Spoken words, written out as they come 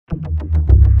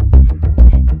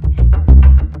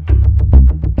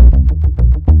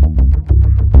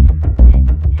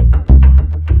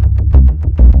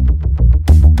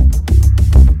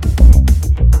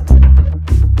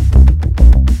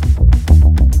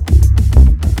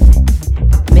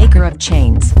Maker of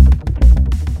Chains.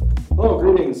 Hello,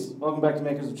 greetings. Welcome back to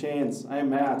Makers of Chains. I am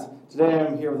Matt. Today I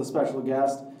am here with a special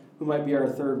guest who might be our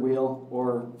third wheel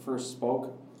or first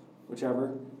spoke,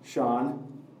 whichever.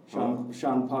 Sean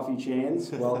Puffy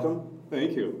Chains. Welcome.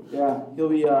 Thank you. Yeah, he'll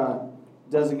be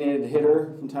designated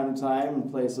hitter from time to time in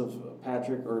place of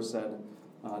Patrick or said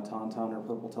Tauntaun or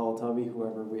Purple Teletubby,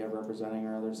 whoever we have representing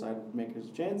our other side of Makers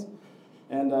of Chains.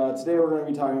 And today we're going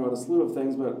to be talking about a slew of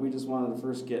things, but we just wanted to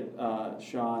first get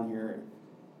Sean here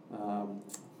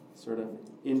sort of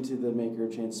into the Maker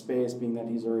of Chains space, being that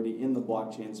he's already in the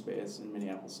blockchain space in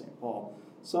Minneapolis, St. Paul.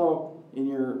 So, in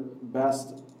your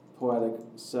best poetic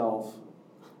self,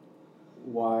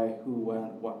 why, who,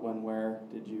 when, what, when, where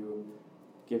did you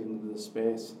get into this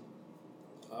space?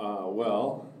 I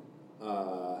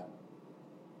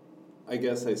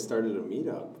guess I started a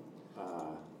meetup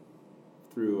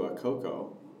through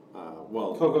Coco.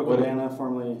 Coco Cabana,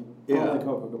 formerly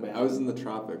Coco Cabana. I was in the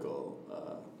tropical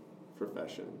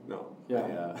profession. No.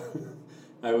 Yeah.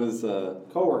 I was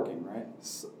co-working, right?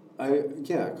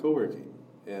 Co-working,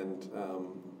 and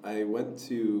I went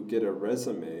to get a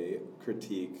resume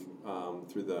critique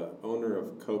through the owner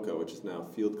of Coco, which is now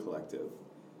Field Collective,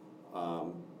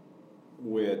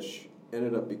 which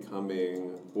ended up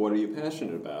becoming What Are You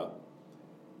Passionate About?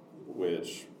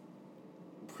 Which,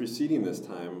 preceding this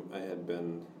time, I had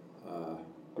been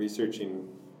researching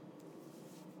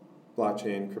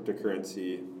blockchain,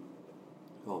 cryptocurrency,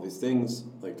 all these things,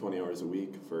 like 20 hours a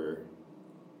week for,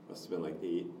 must have been like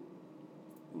 8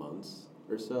 months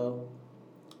or so.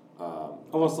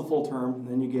 Almost the full term, and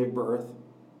then you gave birth.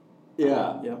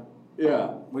 Yeah. Yep. Yeah.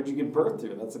 What'd you give birth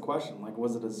to? That's the question. Like,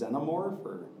 was it a xenomorph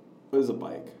or It was a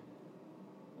bike.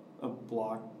 a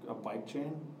bike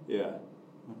chain? Yeah.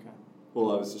 Okay.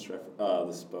 Well, I was just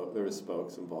there was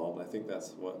spokes involved. I think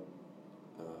that's what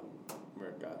where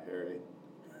it got hairy.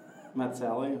 Met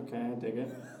Sally. Okay, I dig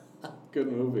it.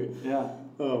 Good movie. Yeah.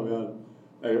 Oh man,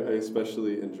 I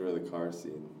especially enjoy the car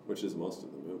scene, which is most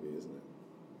of the movie, isn't it?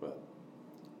 But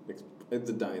it's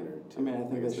a diner too. I mean, I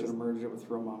think they should have merged it with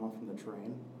Throw Mama from the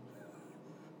Train.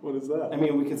 What is that? I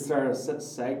mean, we could start a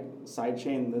side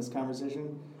chain in this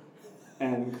conversation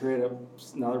and create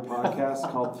another podcast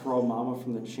called Throw Mama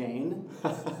from the Chain.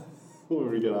 Where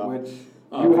we get off. Which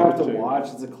you have to watch.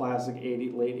 It's a classic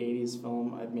late 80s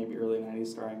film, maybe early 90s,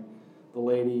 starring the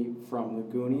lady from The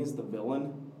Goonies, the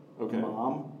villain, Okay. the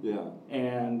mom. Yeah.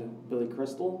 And Billy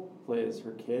Crystal plays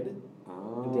her kid,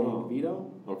 Danny DeVito.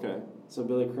 Okay. So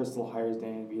Billy Crystal hires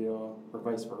Danny DeVito, or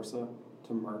vice versa,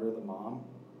 to murder the mom.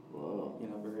 Whoa.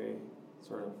 In a very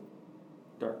sort of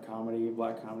dark comedy,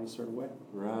 black comedy sort of way.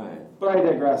 Right. But I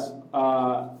digress.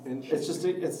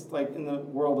 Interesting. It's like in the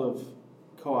world of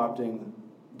co-opting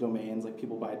domains, like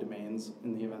people buy domains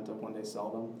in the event of one day sell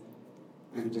them.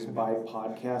 You could just buy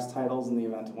podcast titles in the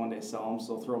event of one day sell them.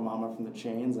 So Throw Mama from the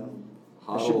Chains, and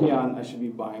I should be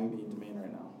buying the domain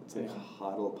right now. It's like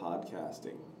hodl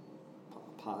podcasting.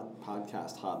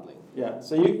 Podcast hodling. Yeah.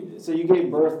 So you gave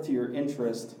birth to your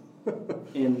interest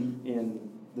in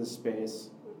this space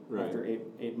after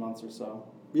eight months or so.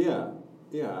 Yeah.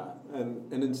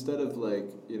 And instead of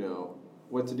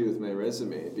what to do with my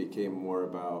resume, it became more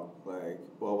about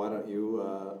well, why don't you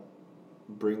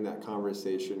bring that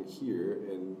conversation here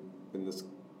in this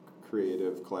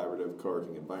creative, collaborative,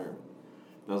 co-working environment?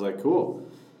 And I was like, cool.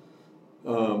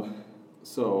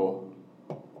 So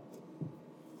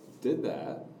did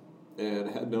that and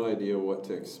had no idea what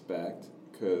to expect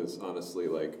because honestly,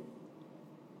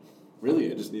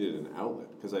 really I just needed an outlet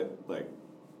because I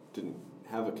didn't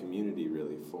have a community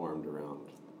really formed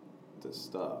around this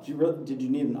stuff. Did you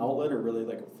need an outlet or really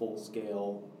like a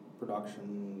full-scale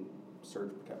production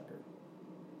surge protector?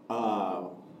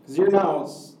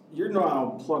 Because you're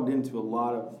now plugged into a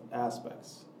lot of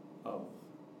aspects of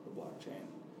the blockchain.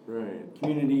 Right.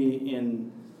 Community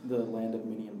in the land of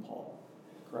Minnie and Paul,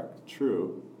 correct?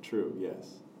 True,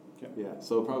 yes. Okay. Yeah,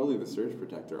 so probably the surge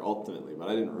protector ultimately, but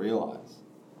I didn't realize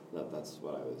that that's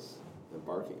what I was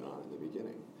embarking on in the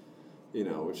beginning.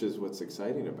 Which is what's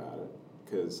exciting about it,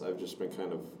 because I've just been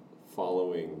kind of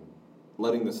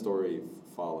letting the story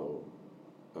follow,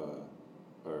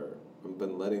 or I've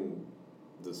been letting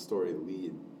the story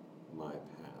lead my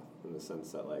path in the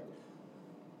sense that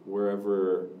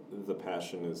wherever the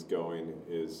passion is going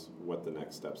is what the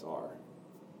next steps are.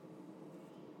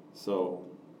 So,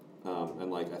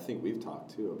 and I think we've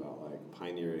talked too about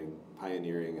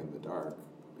pioneering in the dark,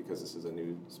 because this is a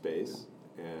new space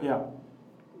and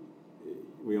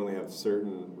we only have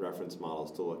certain reference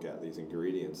models to look at these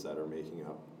ingredients that are making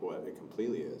up what it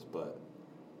completely is, but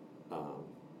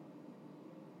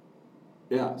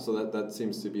yeah, so that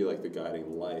seems to be like the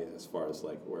guiding light as far as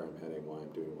like where I'm heading, why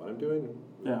I'm doing what I'm doing.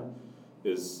 Yeah.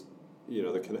 Is,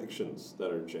 the connections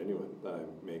that are genuine that I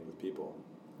make with people.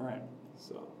 Right.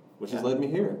 So, which has led me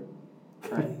here.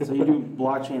 Right. So you do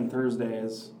Blockchain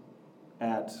Thursdays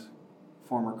at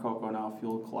former Cocoa, now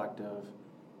Fuel Collective,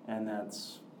 and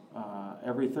that's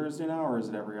every Thursday now, or is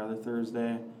it every other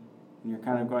Thursday? And you're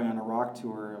kind of going on a rock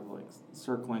tour of like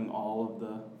circling all of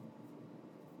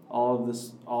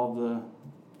the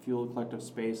Fuel Collective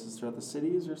spaces throughout the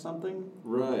cities or something.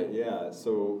 Right. Yeah.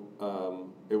 So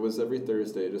it was every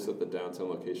Thursday, just at the downtown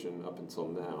location up until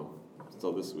now,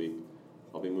 until this week.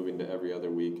 I'll be moving to every other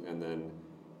week, and then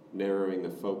narrowing the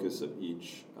focus of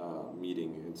each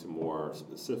meeting into more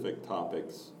specific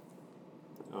topics.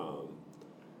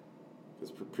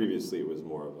 Because previously it was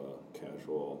more of a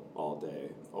casual,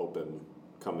 all-day, open,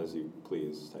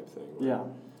 come-as-you-please type thing. Right? Yeah.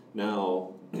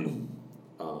 Now,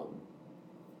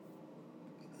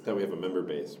 that we have a member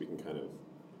base, we can kind of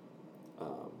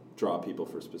draw people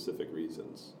for specific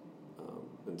reasons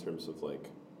in terms of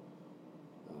like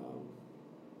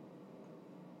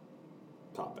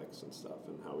topics and stuff,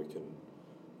 and how we can,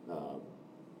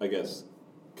 I guess,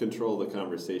 control the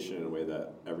conversation in a way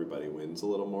that everybody wins a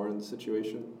little more in the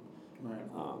situation. Right.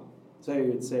 So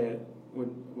you would say,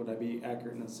 would I be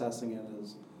accurate in assessing it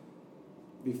as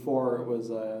before it was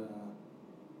a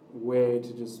way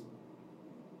to just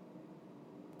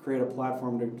create a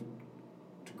platform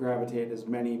to gravitate as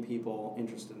many people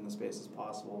interested in the space as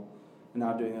possible, and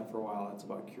now doing that for a while, it's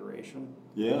about curation.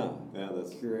 Yeah,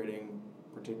 that's curating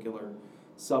particular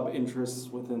sub-interests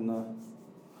within the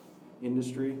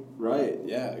industry. right.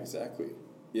 Yeah, exactly.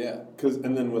 Yeah,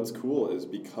 and then what's cool is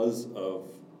because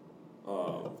of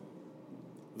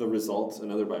the results,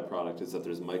 another byproduct is that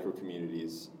there's micro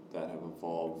communities that have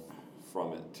evolved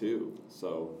from it too.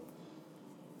 So,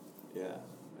 yeah,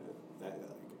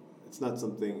 it's not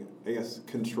something. I guess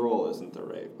control isn't the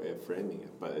right way of framing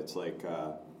it, but it's like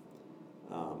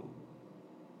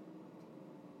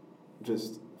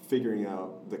just figuring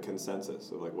out the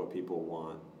consensus of like what people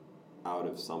want out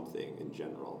of something in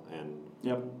general, and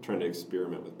trying to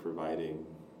experiment with providing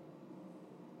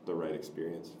the right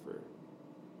experience for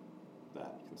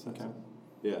that consensus. Okay.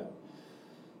 Yeah.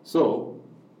 So,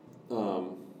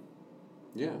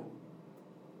 yeah.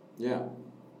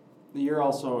 You're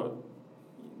also,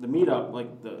 the meetup,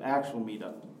 like the actual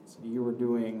meetup, so you were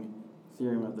doing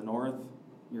Ethereum of the North,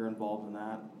 you're involved in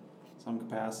that, some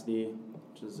capacity,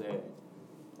 which is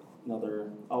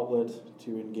another outlet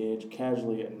to engage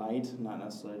casually at night, not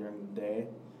necessarily during the day.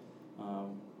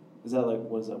 Is that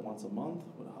what is that, once a month?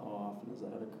 How often does that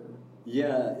occur?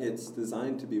 Yeah, it's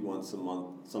designed to be once a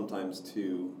month, sometimes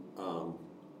two.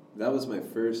 That was my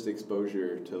first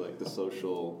exposure to like the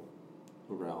social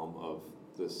realm of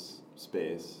this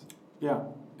space. Yeah.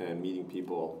 And meeting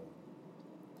people.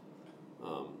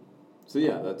 So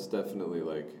yeah, that's definitely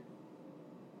like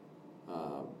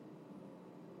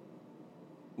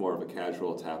more of a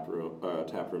casual tap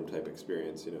room type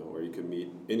experience, where you can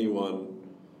meet anyone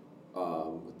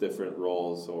with different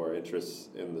roles or interests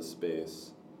in the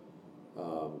space,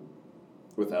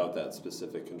 without that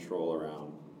specific control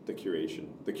around the curation.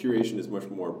 The curation is much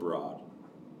more broad,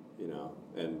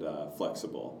 and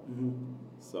flexible. Mm-hmm.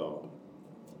 So,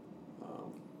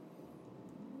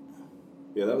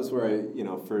 yeah, that was where I,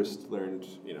 first learned,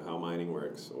 how mining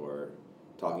works, or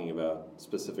talking about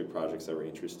specific projects that were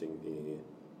interesting me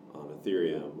on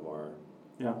Ethereum, or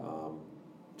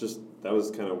just that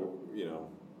was kind of,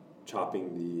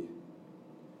 chopping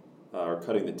or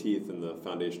cutting the teeth in the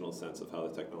foundational sense of how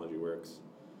the technology works.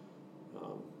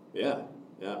 Yeah.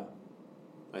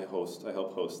 I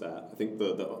help host that. I think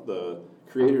the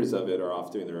creators of it are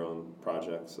off doing their own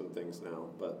projects and things now,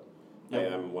 but I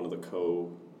am one of the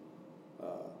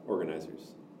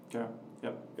organizers. Okay.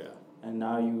 Yep. Yeah. And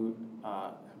now you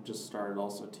have just started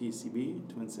also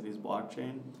TCB, Twin Cities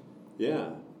Blockchain.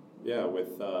 Yeah,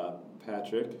 with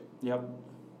Patrick. Yep.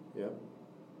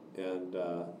 And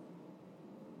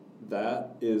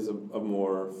that is a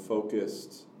more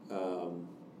focused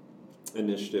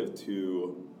initiative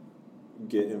to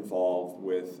get involved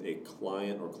with a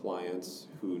client or clients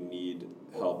who need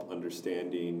help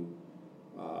understanding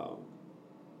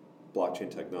blockchain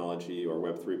technology or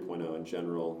Web 3.0 in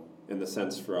general, in the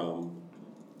sense from,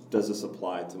 does this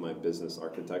apply to my business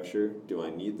architecture? Do I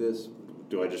need this?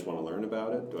 Do I just want to learn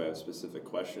about it? Do I have specific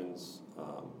questions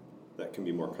that can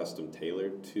be more custom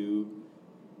tailored to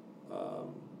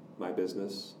my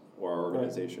business or our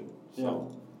organization? Right.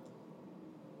 So,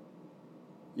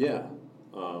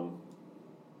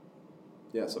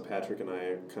 so Patrick and I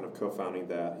are kind of co-founding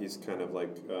that. He's kind of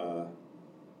like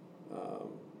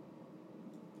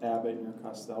Abbott and your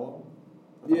Costello.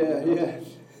 Yeah.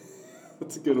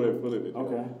 That's a good way of putting it.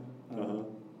 Okay. Uh-huh.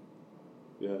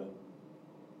 Yeah.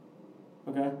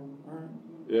 Okay. All right.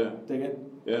 Yeah. Dig it.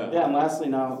 Yeah. Yeah, and lastly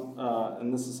now,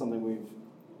 and this is something we've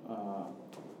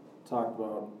talked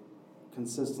about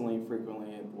consistently,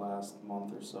 frequently the last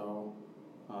month or so.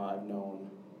 I've known.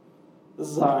 This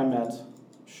is how I met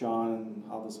Sean and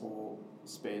how this whole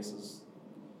space is,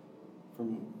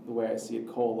 from the way I see it,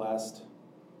 coalesced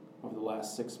over the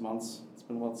last 6 months. It's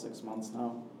been about 6 months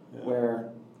now,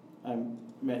 where I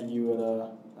met you at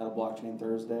a Blockchain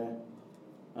Thursday.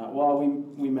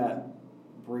 We met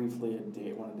briefly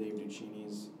at one of Dave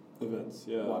Duccini's events.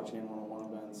 Yeah. Blockchain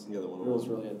 101 events. Yeah, the It 101. was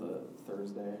really at the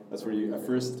Thursday. That's where you I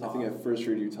think I first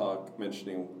heard you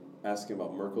asking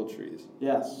about Merkle trees.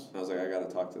 Yes. And I was like, I got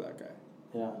to talk to that guy.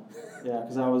 Yeah,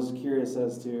 because I was curious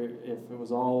as to if it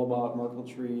was all about Merkle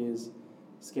trees,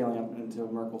 scaling up into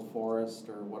Merkle forest,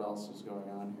 or what else was going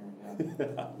on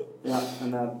here. Yeah,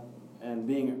 yeah, and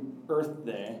being Earth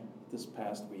Day this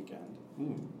past weekend,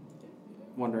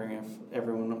 wondering if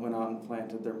everyone went out and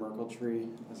planted their Merkle tree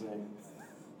as a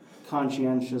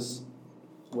conscientious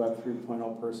Web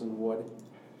 3.0 person would.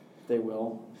 They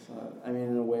will.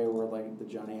 In a way, we're like the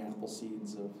Johnny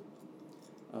Appleseeds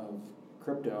of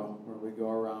crypto, where we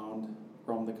go around,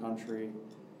 roam the country,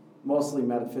 mostly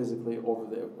metaphysically over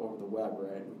the web,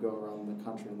 right? We go around the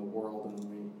country and the world,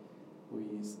 and we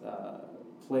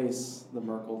place the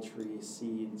Merkle tree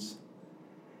seeds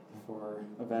for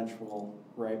eventual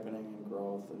ripening and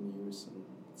growth and use, and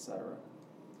etc.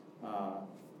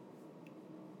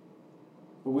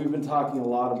 But we've been talking a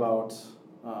lot about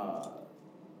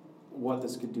what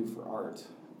this could do for art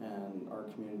and our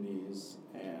communities,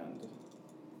 and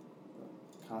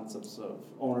concepts of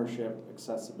ownership,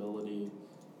 accessibility,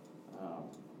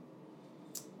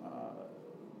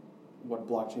 what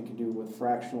blockchain can do with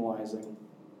fractionalizing,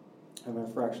 and a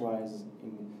fractionalizing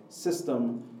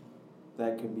system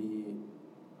that can be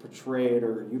portrayed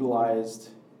or utilized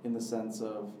in the sense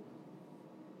of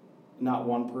not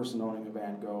one person owning a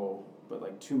Van Gogh, but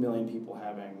like 2 million people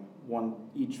having one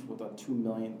each with a 2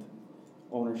 millionth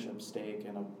ownership stake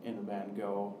in a Van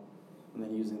Gogh, and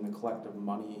then using the collective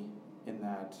money in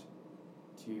that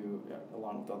to,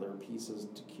 along with other pieces,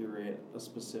 to curate a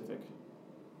specific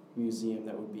museum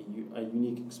that would be a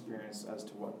unique experience as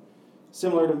to what,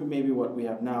 similar to maybe what we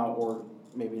have now, or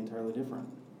maybe entirely different,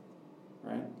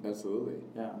 right? Absolutely.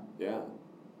 Yeah.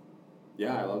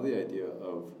 Yeah, I love the idea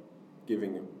of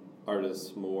giving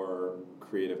artists more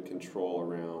creative control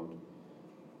around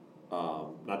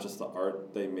not just the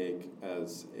art they make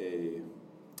as a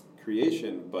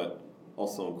creation, but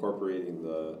also incorporating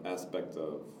the aspect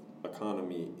of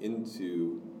economy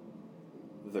into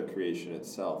the creation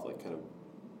itself, like kind of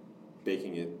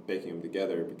baking them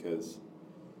together, because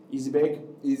Easy bake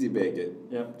it.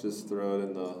 Yep. Just throw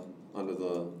it under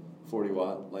the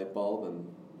 40-watt light bulb and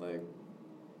like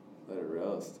let it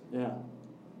roast. Yeah.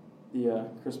 The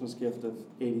Christmas gift of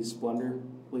 80s splendor,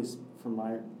 at least from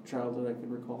my childhood I can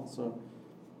recall. So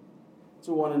it's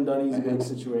a one and done easy bake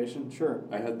situation. Sure.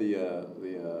 I had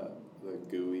the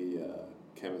GUI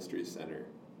chemistry center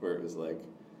where it was like,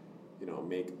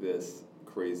 make this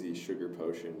crazy sugar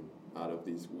potion out of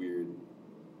these weird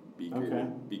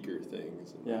beaker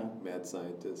things. And Yeah. mad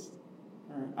scientists.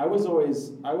 All right. I was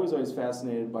always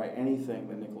fascinated by anything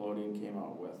that Nickelodeon came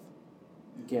out with.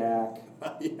 GAC,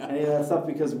 Yeah. any of that stuff,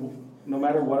 because no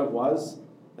matter what it was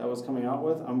that was coming out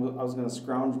with, I was going to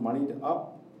scrounge money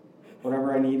up,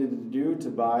 whatever I needed to do to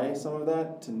buy some of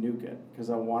that, to nuke it, because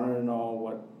I wanted to know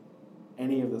what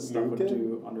any of this stuff would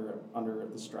do under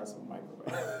the stress of a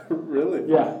microwave.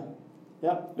 Really? Yeah.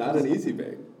 Yep. Not an easy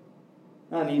bake.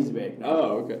 Not an easy bake. No.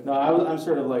 Oh, okay. No, I'm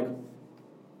sort of like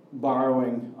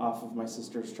borrowing off of my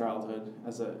sister's childhood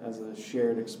as a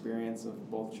shared experience of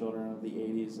both children of the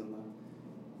 80s and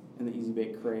the easy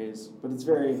bake craze. But it's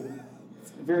very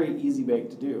easy bake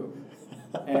to do.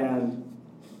 And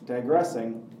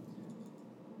digressing.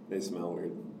 They smell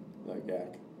weird, like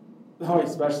gack. Oh,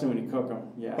 especially when you cook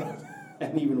them, yeah.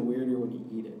 And even weirder when you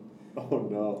eat it. Oh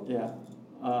no. Yeah.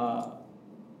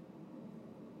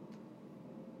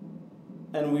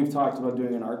 And we've talked about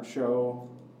doing an art show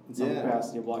in some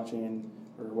capacity of blockchain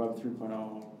or Web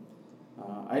 3.0.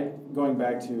 Going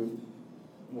back to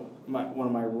one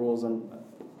of my rules I'm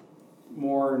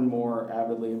more and more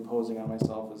avidly imposing on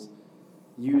myself is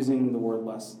using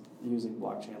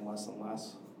blockchain less and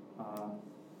less,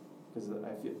 because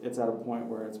I feel it's at a point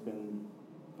where it's been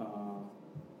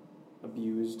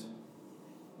abused,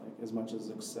 like as much as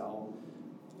Excel.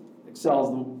 Excel is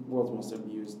the world's most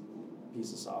abused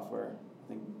piece of software.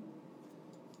 I think,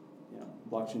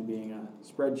 blockchain being a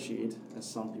spreadsheet, as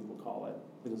some people call it,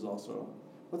 it is also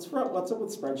what's up with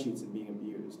spreadsheets and being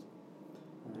abused?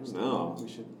 I don't know. We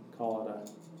should call it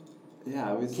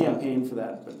a campaign for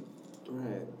that, but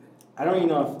right. I don't even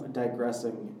know if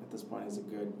digressing at this point is a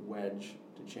good wedge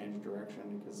to change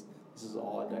direction, because this is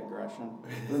all a digression.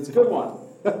 But it's a good one.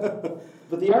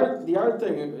 But the art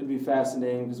thing would be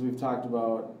fascinating, because we've talked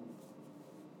about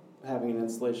having an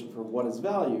installation for what is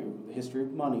value, the history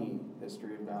of money,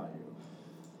 history of value.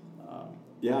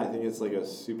 Yeah, I think it's like a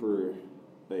super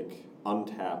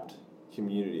untapped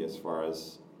community as far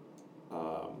as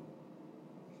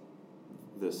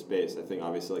this space. I think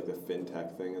obviously the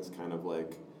fintech thing is kind of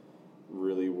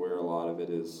really where a lot of it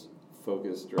is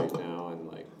focused right now, and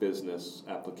business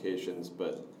applications,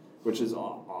 but which is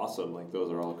awesome.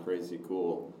 Those are all crazy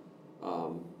cool.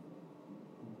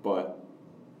 But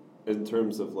in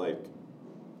terms of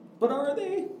but are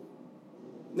they?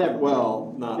 Never.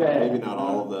 Well, not maybe not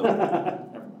all of them.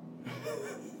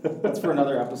 That's for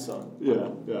another episode. Yeah.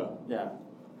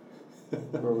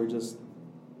 Where we just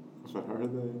But are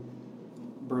they?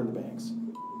 burn the banks.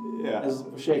 Yeah. As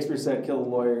Shakespeare said, kill the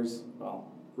lawyers.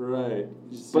 Well, right.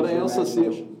 just But use I your also see.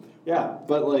 imagination. Yeah.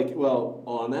 But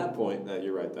on that point, that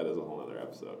you're right. That is a whole other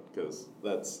episode, because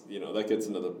that's that gets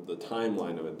into the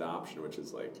timeline of adoption, which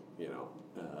is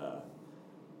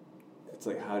it's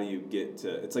how do you get to?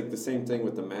 It's the same thing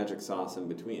with the magic sauce in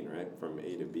between, right? From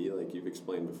A to B, like you've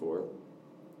explained before.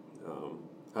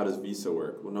 How does Visa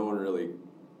work? Well, no one really,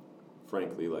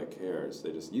 frankly, cares.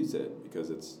 They just use it because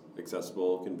it's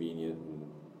accessible, convenient, and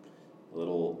a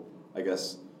little, I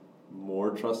guess,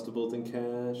 more trustable than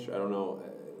cash. I don't know.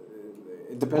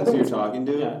 It depends who you're talking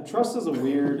to. Yeah, trust is a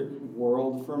weird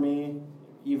world for me.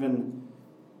 Even,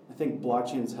 I think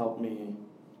blockchain's helped me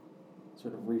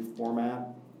sort of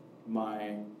reformat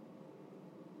my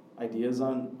ideas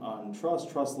on trust,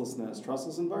 trustlessness,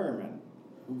 trustless environment,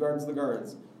 who guards the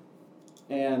guards.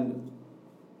 And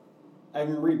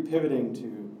I'm repivoting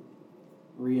to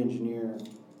re-engineer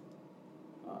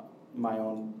my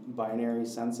own binary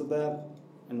sense of that.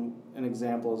 And an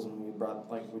example is when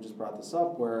we just brought this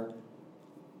up, where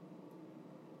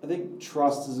I think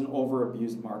trust is an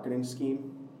over-abused marketing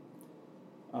scheme.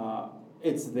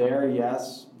 It's there,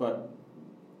 yes, but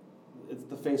it's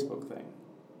the Facebook thing,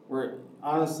 where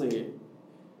honestly,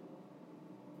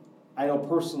 I know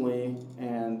personally,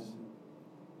 and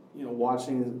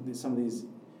watching some of these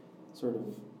sort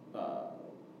of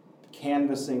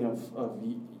canvassing of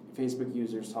Facebook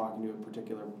users talking to a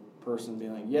particular person,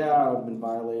 being like, yeah, I've been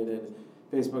violated.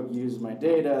 Facebook used my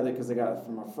data because they got it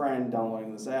from a friend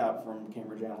downloading this app from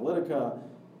Cambridge Analytica.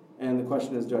 And the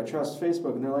question is, do I trust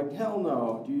Facebook? And they're like, hell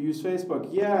no. Do you use Facebook?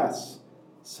 Yes.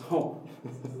 So,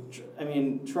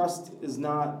 trust is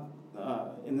not,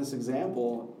 in this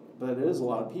example, but it is a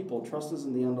lot of people. Trust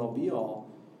isn't the end-all be-all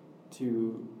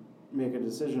to make a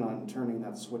decision on turning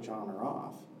that switch on or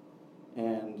off.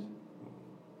 And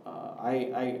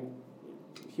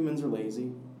humans are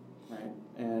lazy, right?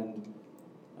 And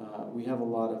we have a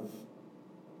lot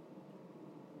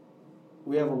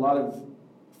of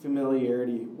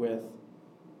familiarity with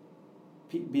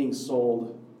being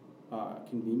sold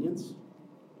convenience,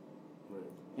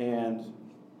 right. And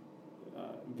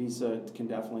Visa can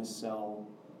definitely sell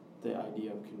the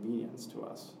idea of convenience to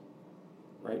us,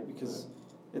 right? Because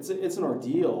it's an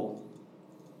ordeal.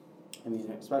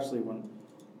 Especially when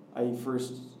I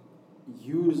first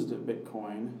used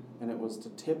Bitcoin, and it was to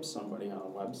tip somebody on a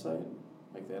website,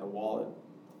 they had a wallet,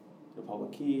 a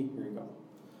public key, here you go.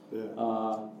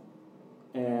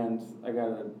 Yeah. And I got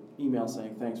an email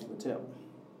saying, thanks for the tip.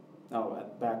 Now,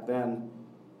 back then,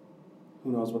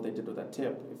 who knows what they did with that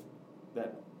tip. If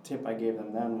that tip I gave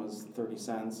them then was 30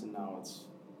 cents, and now it's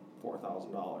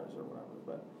 $4,000 or whatever.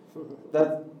 But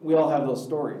that we all have those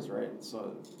stories, right?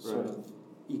 So it sort of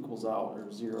equals out or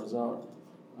zeroes out.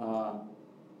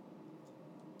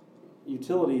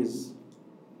 Utility is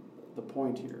the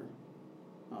point here,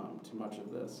 too much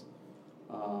of this.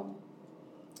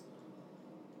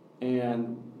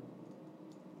 And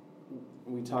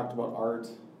we talked about art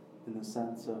in the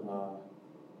sense of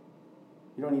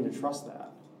you don't need to trust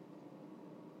that,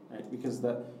 right? Because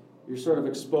that you're sort of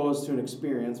exposed to an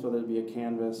experience, whether it be a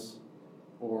canvas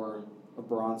or a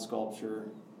bronze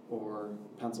sculpture or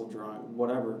pencil drawing,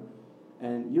 whatever,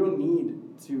 and you don't need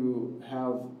to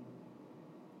have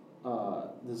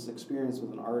this experience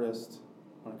with an artist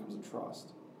when it comes to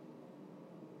trust,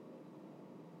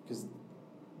 because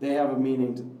they have a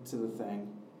meaning to the thing,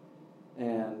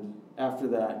 and after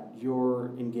that,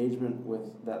 your engagement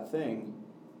with that thing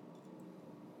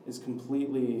is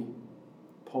completely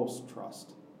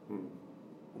post-trust.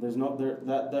 There's no there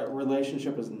that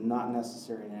relationship is not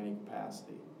necessary in any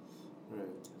capacity. Right.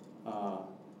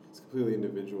 It's completely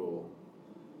individual.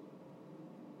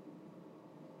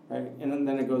 Right, and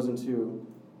then it goes into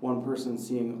one person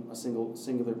seeing a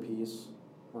singular piece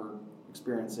or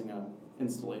experiencing a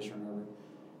installation or whatever,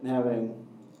 and having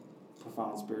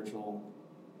profound spiritual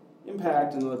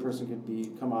impact. Another person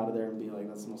could come out of there and be like,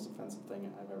 "That's the most offensive thing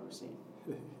I've ever seen."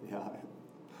 Yeah.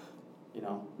 You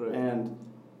know, Right. and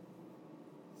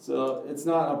so it's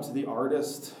not up to the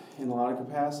artist in a lot of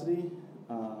capacity.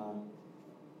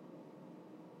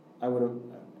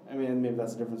 I mean, maybe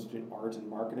that's the difference between art and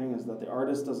marketing, is that the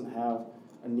artist doesn't have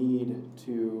a need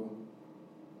to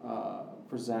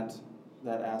present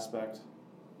that aspect.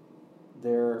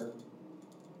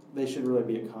 They should really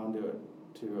be a conduit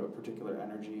to a particular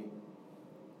energy,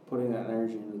 putting that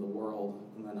energy into the world,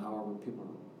 and then however people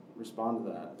respond to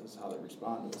that is how they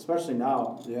respond. Especially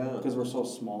now, because we're so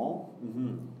small,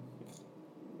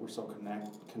 we're so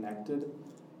connected,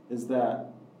 is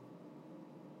that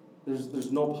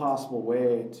there's no possible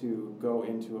way to go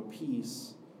into a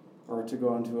piece or to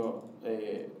go into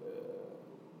a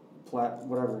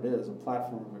whatever it is, a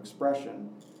platform of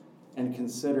expression, and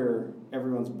consider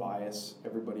everyone's bias,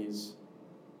 everybody's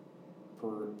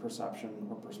perception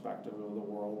or perspective of the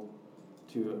world,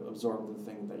 to absorb the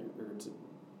thing that you're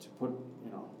to put,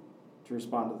 to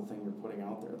respond to the thing you're putting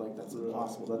out there. Like, that's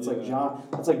impossible.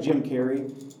 That's like Jim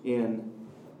Carrey in,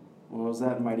 what was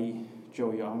that, Mighty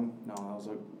Joe Young? No,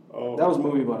 that was a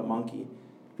movie about a monkey.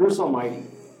 Bruce Almighty.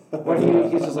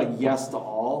 When he's just like yes to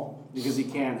all, because he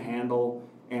can't handle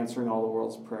answering all the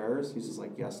world's prayers. He's just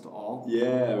like yes to all.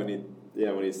 Yeah,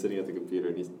 when he's sitting at the computer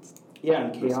and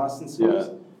and chaos ensues.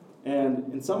 Yeah.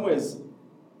 And in some ways,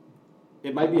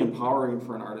 it might be empowering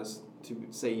for an artist to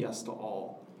say yes to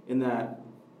all, in that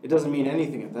it doesn't mean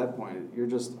anything at that point.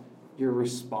 You're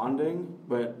responding,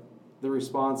 but the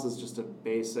response is just a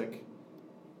basic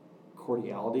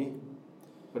cordiality,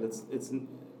 but it's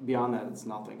beyond that. It's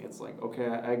nothing. It's like, okay,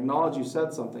 I acknowledge you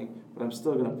said something, but I'm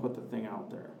still going to put the thing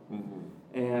out there.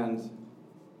 And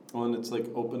it's like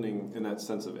opening, in that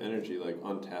sense of energy, like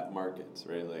untapped markets,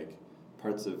 right? Like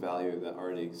parts of value that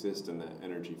already exist in that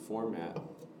energy format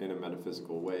in a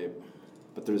metaphysical way,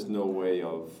 but there's no way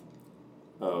of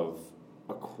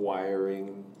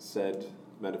acquiring said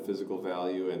metaphysical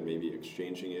value and maybe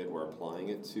exchanging it or applying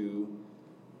it to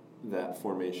that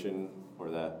formation or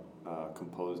that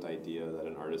composed idea that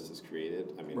an artist has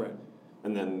created. I mean, right.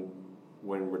 And then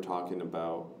when we're talking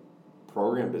about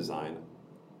program design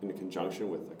in conjunction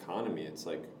with economy, it's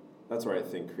like, that's where I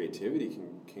think creativity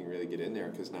can really get in there,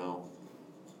 because now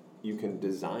you can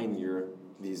design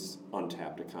these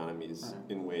untapped economies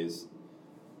in ways,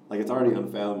 like, it's already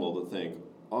unfathomable to think,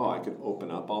 oh, I could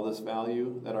open up all this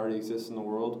value that already exists in the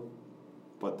world,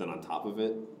 but then on top of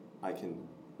it, I can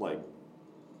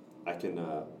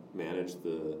manage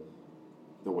the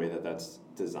way that's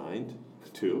designed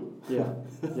too. Yeah,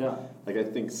 yeah. Like, I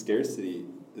think scarcity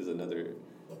is another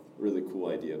really cool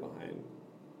idea behind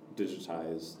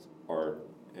digitized art,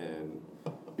 and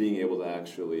being able to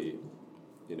actually,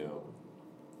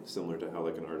 similar to how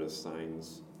like an artist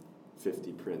signs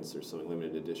 50 prints or something,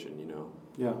 limited edition,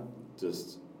 Yeah.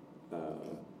 Just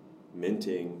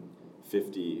minting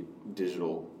 50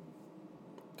 digital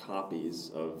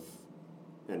copies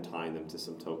and tying them to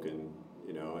some token,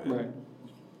 and right.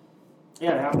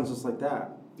 Yeah, it happens just like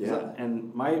that. Yeah.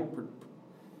 And my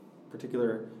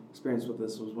particular experience with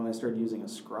this was when I started using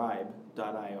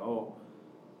Ascribe.io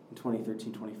in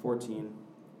 2013, 2014,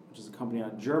 which is a company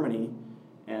out of Germany,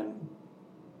 and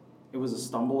it was a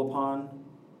stumble upon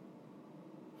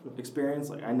experience.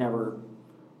 Like,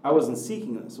 I wasn't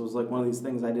seeking this. It was like one of these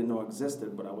things I didn't know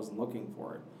existed, but I wasn't looking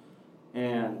for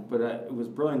it. But it was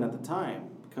brilliant at the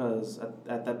time, because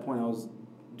at that point I was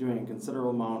doing a considerable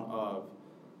amount of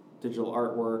digital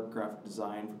artwork, graphic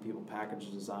design for people, package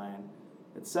design,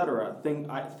 etc.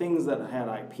 Things that had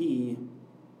IP,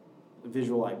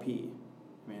 visual IP.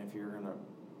 I mean, if you're gonna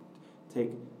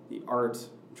take the art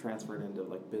and transfer it into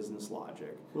like business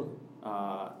logic,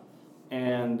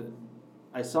 and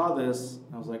I saw this,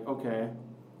 and I was like, okay,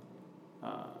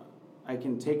 I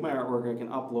can take my artwork, I can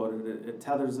upload it. It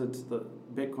tethers it to the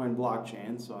Bitcoin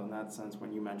blockchain. So in that sense,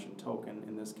 when you mention token,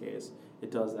 in this case,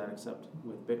 it does that, except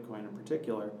with Bitcoin in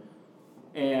particular.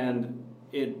 And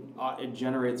it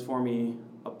generates for me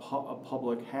a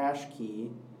public hash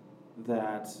key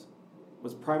that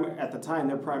was at the time,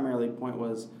 their primary point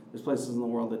was, there's places in the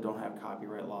world that don't have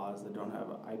copyright laws, that don't have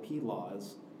IP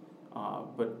laws.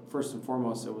 But first and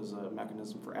foremost, it was a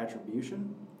mechanism for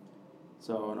attribution.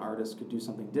 So an artist could do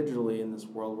something digitally in this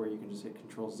world where you can just hit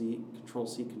Control-Z,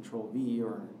 Control-C, Control-V,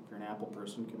 or if you're an Apple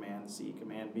person, Command-C,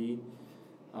 Command-V,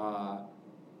 because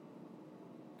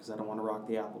I don't want to rock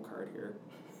the Apple card here.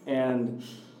 And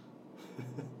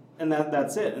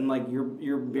that's it. And like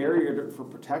your barrier for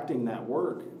protecting that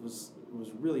work was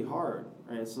really hard,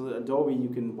 right? So Adobe, you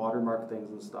can watermark things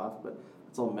and stuff, but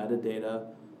it's all metadata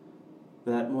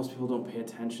that most people don't pay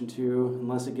attention to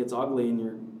unless it gets ugly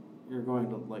and you're going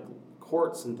to like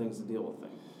courts and things to deal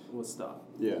with stuff.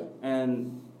 Yeah.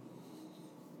 And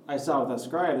I saw with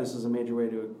Scribe, this is a major way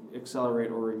to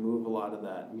accelerate or remove a lot of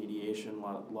that mediation, a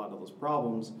lot of those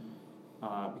problems,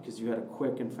 because you had a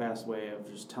quick and fast way of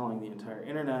just telling the entire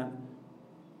internet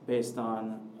based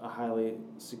on a highly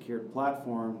secured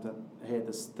platform that, hey,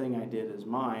 this thing I did is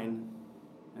mine,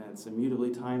 and it's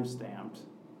immutably time-stamped,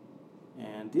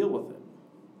 and deal with it.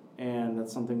 And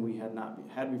that's something we had not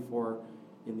had before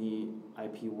in the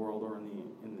IP world or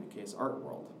in the case art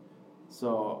world.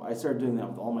 So I started doing that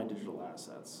with all my digital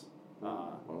assets.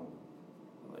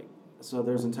 So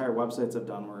there's entire websites I've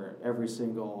done where every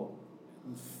single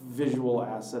visual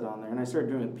asset on there, and I started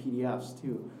doing it with PDFs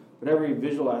too, but every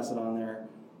visual asset on there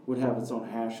would have its own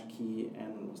hash key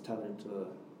and was tethered to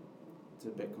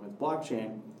Bitcoin's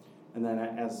blockchain. And then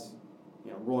as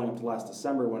rolling up to last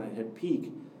December when it hit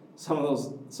peak, some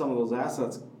of those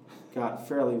assets got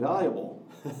fairly valuable.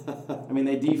 I mean,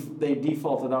 they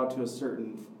defaulted out to a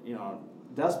certain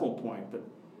decimal point, but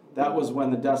that was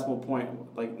when the decimal point,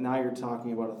 like now you're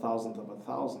talking about 1,000th of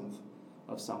 1,000th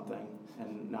of something,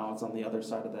 and now it's on the other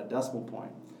side of that decimal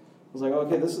point. I was like,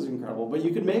 okay, this is incredible. But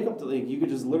you could make up you could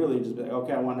just literally just be like,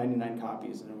 okay, I want 99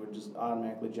 copies, and it would just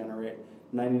automatically generate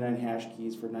 99 hash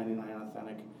keys for 99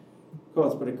 authentic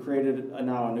codes. But it created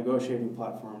now a negotiating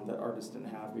platform that artists didn't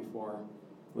have before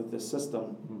with this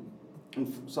system.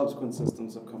 And subsequent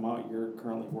systems have come out. You're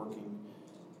currently working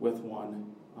with one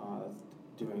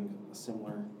doing a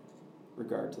similar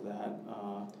regard to that.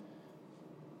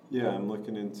 Yeah, I'm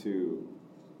looking into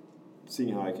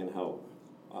seeing how I can help,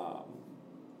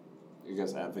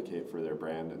 advocate for their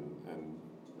brand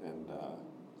and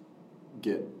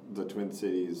get the Twin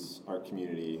Cities art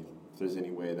community, if there's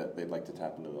any way that they'd like to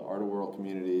tap into the Artworld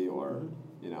community or,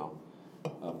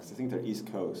 because I think they're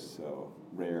East Coast, so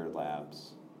Rare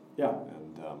Labs. Yeah.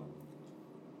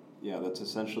 And that's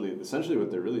essentially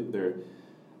what they're.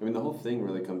 I mean, the whole thing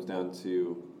really comes down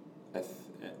to,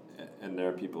 and there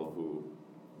are people who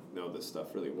know this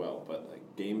stuff really well, but like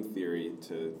game theory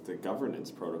to the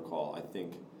governance protocol, I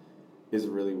think, is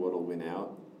really what'll win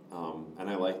out. And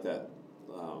I like that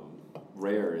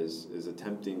Rare is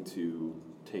attempting to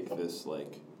take this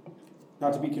like.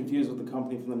 Not to be confused with the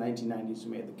company from the 1990s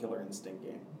who made the Killer Instinct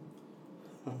game.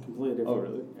 Completely different. Oh,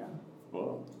 really? Yeah.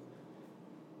 Whoa.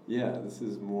 Yeah, this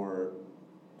is more.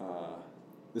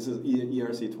 This is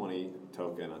ERC20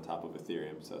 token on top of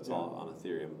Ethereum, so it's all on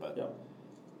Ethereum, but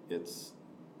it's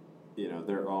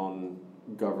their own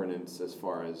governance as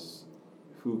far as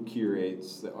who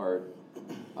curates the art,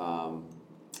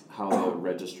 how the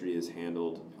registry is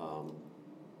handled,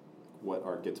 what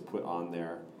art gets put on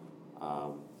there,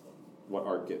 what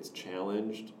art gets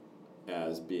challenged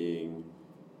as being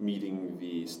meeting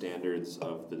the standards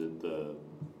of the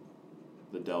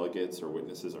delegates or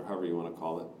witnesses or however you want to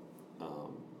call it,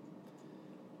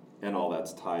 and all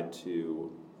that's tied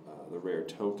to the Rare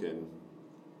token.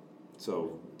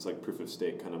 So it's like proof of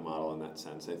stake kind of model in that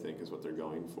sense, I think, is what they're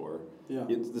going for. Yeah.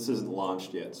 This isn't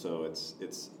launched yet, so it's I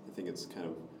think it's kind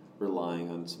of relying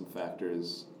on some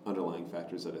underlying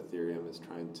factors that Ethereum is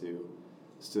trying to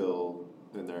still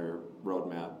in their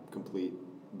roadmap complete.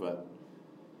 But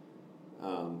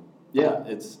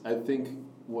I think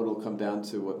what'll come down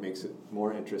to what makes it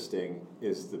more interesting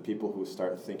is the people who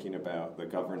start thinking about the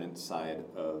governance side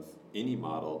of any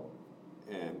model,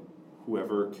 and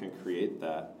whoever can create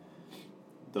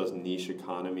those niche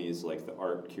economies like the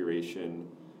art curation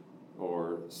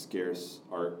or scarce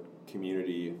art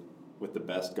community with the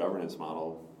best governance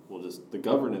model the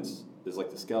governance is like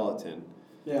the skeleton.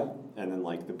 Yeah. And then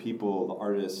like the people, the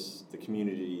artists, the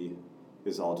community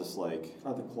is all just like.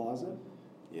 Not the closet?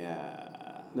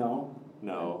 Yeah. No.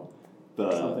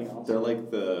 Something else. They're like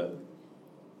the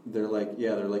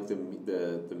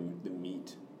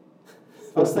meat.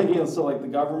 I was thinking so like the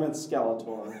government's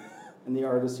Skeletor and the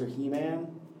artists are He-Man.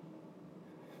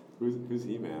 Who's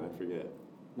He-Man? I forget.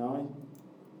 No?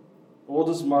 We'll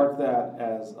just mark that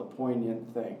as a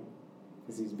poignant thing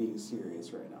because he's being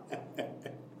serious right now.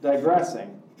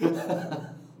 Digressing.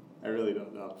 I really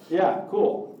don't know. Yeah,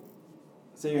 cool.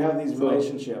 So you have these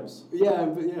relationships.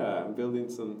 I'm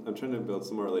trying to build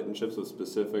some more relationships with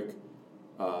specific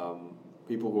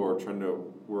people who are trying to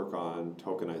work on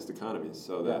tokenized economies,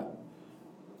 so that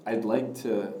I'd like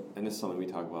to, and this is something we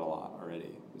talk about a lot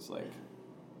already, it's like,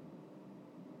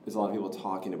 there's a lot of people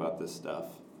talking about this stuff,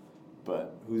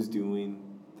 but who's doing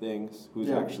things? Who's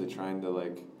actually trying to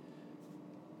like,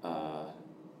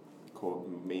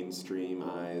 quote,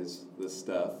 mainstreamize this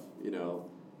stuff, you know?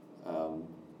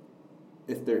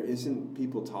 If there isn't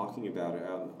people talking about it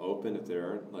out in the open, if there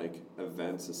aren't like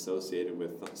events associated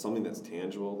with something that's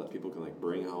tangible that people can like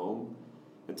bring home,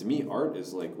 and to me, art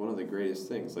is like one of the greatest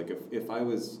things. Like if I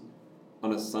was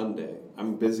on a Sunday,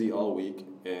 I'm busy all week,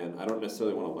 and I don't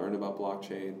necessarily want to learn about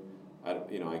blockchain.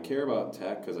 I care about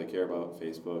tech because I care about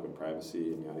Facebook and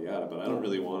privacy and yada yada, but I don't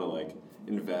really want to like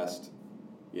invest,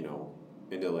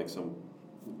 into like some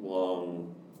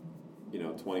long,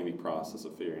 20-week process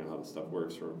of figuring out how this stuff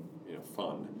works for,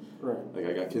 fun. Right. Like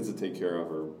I got kids to take care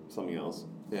of or something else,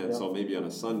 and so maybe on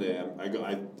a Sunday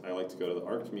I like to go to the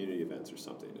art community events or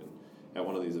something, and at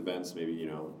one of these events maybe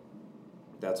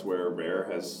that's where Rare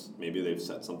maybe they've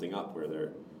set something up where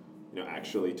they're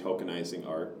actually tokenizing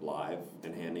art live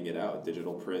and handing it out,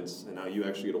 digital prints, and now you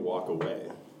actually get to walk away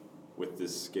with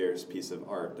this scarce piece of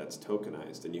art that's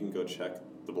tokenized, and you can go check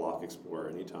the Block Explorer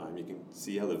anytime. You can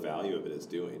see how the value of it is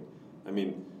doing. I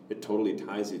mean, it totally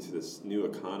ties you to this new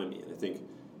economy, and I think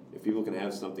if people can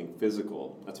have something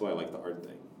physical, that's why I like the art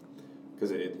thing,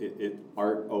 because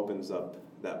art opens up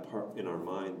that part in our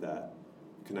mind that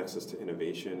connects us to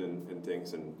innovation and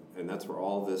things, and that's where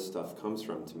all this stuff comes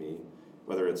from to me.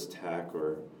 Whether it's tech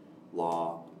or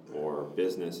law or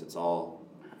business, it's all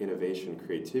innovation,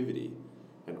 creativity,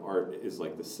 and art is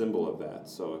like the symbol of that.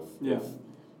 So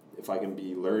if I can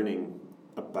be learning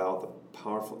about the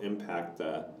powerful impact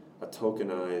that a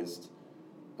tokenized,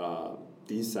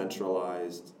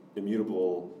 decentralized,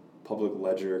 immutable public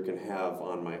ledger can have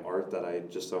on my art that I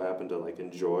just so happen to like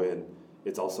enjoy, and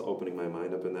it's also opening my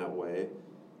mind up in that way,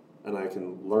 and I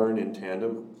can learn in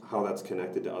tandem how that's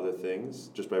connected to other things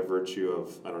just by virtue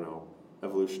of,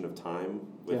 evolution of time.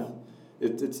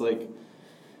 It's like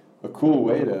a cool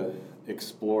way to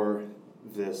explore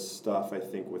this stuff, I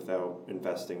think, without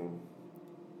investing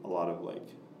a lot of like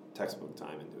textbook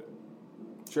time into it.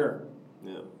 Sure.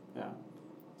 Yeah. Yeah.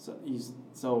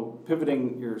 So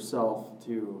pivoting yourself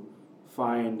to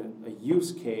find a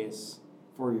use case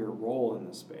for your role in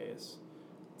the space.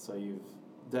 So you've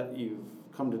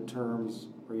come to terms,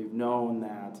 or you've known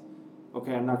that,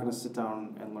 okay, I'm not going to sit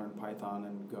down and learn Python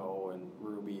and Go and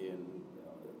Ruby and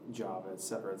Java, et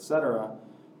cetera,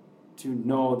 to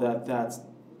know that that's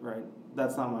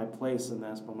not my place in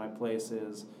this, but my place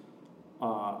is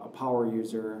a power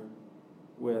user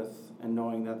and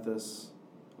knowing that a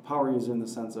power user in the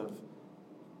sense of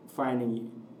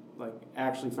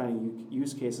actually finding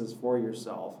use cases for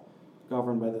yourself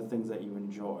governed by the things that you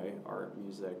enjoy, art,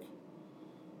 music,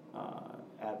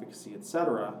 advocacy,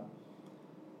 etc.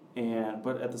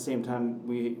 But at the same time,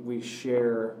 we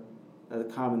share the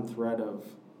common thread of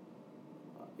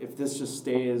if this just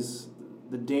stays,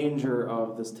 the danger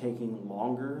of this taking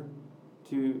longer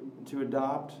to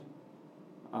adopt.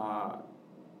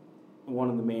 One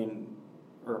of the main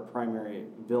or primary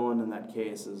villain in that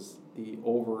case is the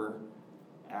over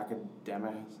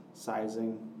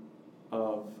academicizing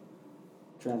of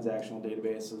transactional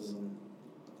databases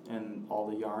and all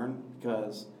the yarn,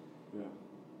 because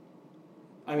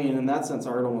in that sense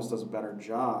art almost does a better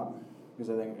job, because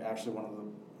I think actually one of the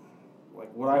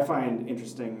what I find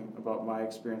interesting about my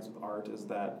experience with art is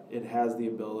that it has the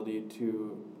ability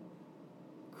to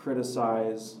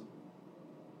criticize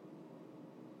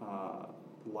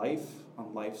life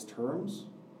on life's terms,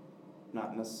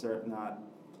 it's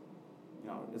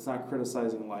not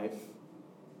criticizing life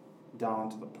down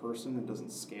to the person. It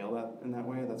doesn't scale that in that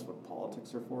way. That's what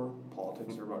politics are for.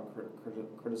 Politics are about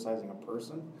criticizing a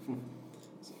person.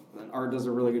 And art does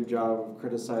a really good job of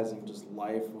criticizing just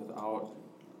life without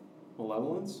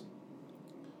malevolence.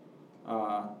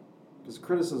 Because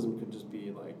criticism could just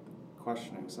be like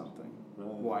questioning something,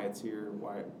 why it's here,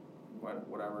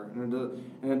 whatever.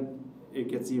 And it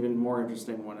gets even more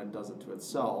interesting when it does it to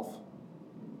itself.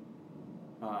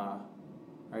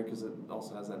 Right, because it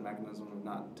also has that mechanism of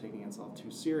not taking itself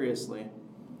too seriously,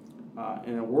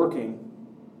 and it working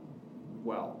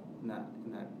well in that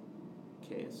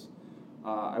case.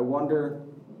 I wonder,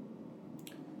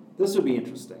 this would be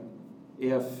interesting,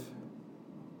 because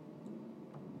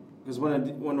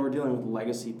when we're dealing with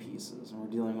legacy pieces and we're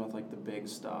dealing with like the big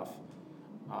stuff,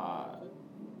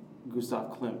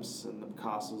 Gustav Klimt's and the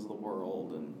Picassos of the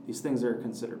world, and these things are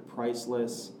considered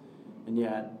priceless, and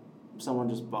yet someone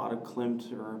just bought a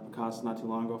Klimt or a Picasso not too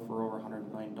long ago for over $100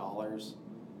 million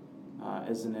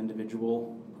as an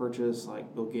individual purchase.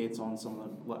 Like Bill Gates owns some of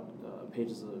the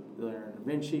pages of Leonardo da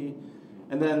Vinci,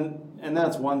 and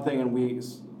that's one thing, and we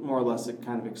more or less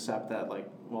kind of accept that, like,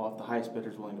 well, if the highest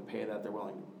bidder's willing to pay that, they're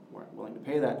willing to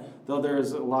pay that. Though there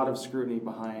is a lot of scrutiny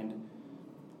behind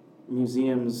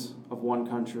museums of one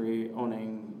country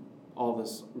owning all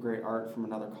this great art from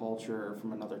another culture,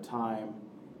 from another time,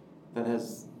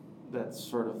 that's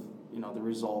sort of, the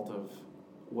result of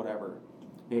whatever,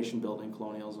 nation building,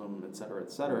 colonialism, et cetera,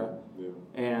 et cetera. Yeah.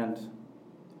 And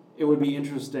it would be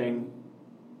interesting,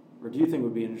 or do you think it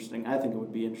would be interesting? I think it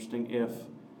would be interesting if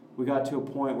we got to a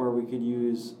point where we could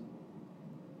use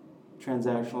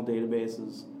transactional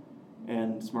databases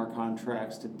and smart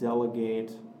contracts to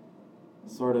delegate,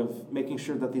 sort of making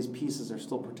sure that these pieces are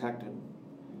still protected,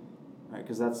 right?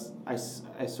 Because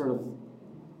I sort of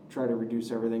try to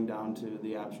reduce everything down to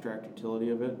the abstract utility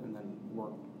of it, and then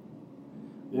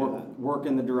work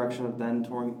in the direction of then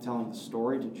telling the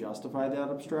story to justify that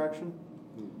abstraction.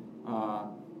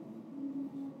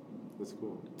 That's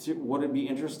cool. Would it be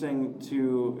interesting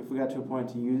if we got to a point,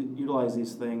 to utilize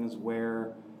these things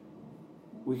where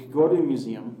we could go to a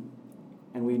museum,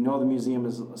 and we know the museum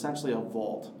is essentially a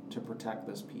vault to protect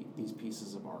these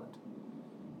pieces of art,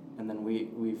 and then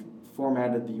we've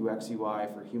formatted the UX UI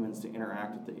for humans to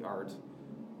interact with the art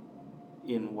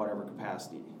in whatever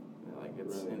capacity. Like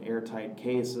it's in airtight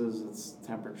cases, it's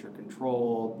temperature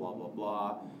controlled, blah blah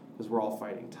blah, because we're all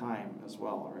fighting time as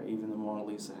well, right? Even the Mona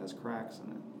Lisa has cracks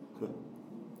in it.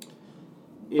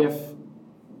 If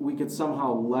we could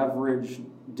somehow leverage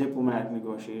diplomatic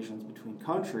negotiations between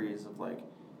countries of like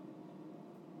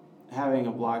having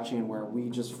a blockchain where we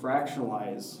just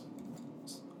fractionalize,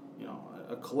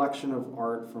 a collection of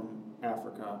art from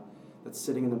Africa that's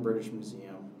sitting in the British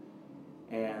Museum,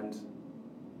 and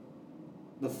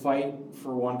the fight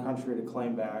for one country to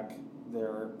claim back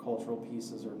their cultural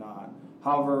pieces or not,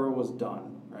 however it was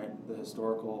done, right? The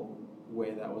historical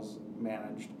way that was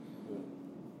managed,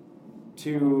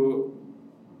 to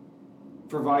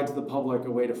provide to the public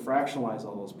a way to fractionalize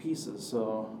all those pieces.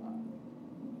 So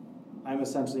I'm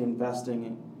essentially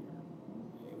investing,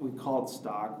 we call it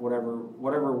stock, whatever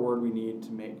word we need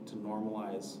to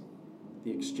normalize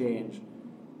the exchange.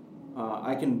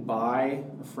 I can buy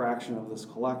a fraction of this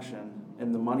collection,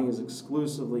 and the money is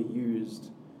exclusively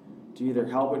used to either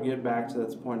help it get back to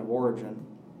its point of origin,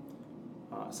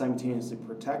 simultaneously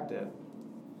protect it.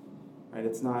 Right?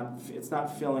 It's not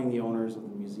filling the owners of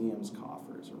the museum's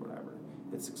coffers or whatever.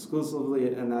 It's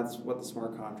exclusively, and that's what the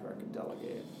smart contract could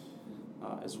delegate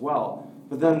as well.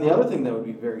 But then the other thing that would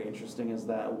be very interesting is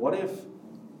that what if,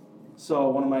 so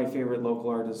one of my favorite local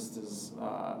artists is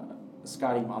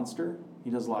Scotty Munster. He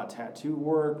does a lot of tattoo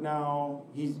work now.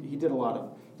 He did a lot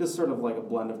of, just sort of like a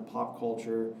blend of pop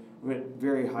culture,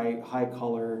 very high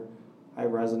color, high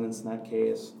resonance in that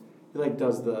case.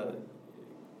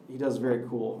 He does very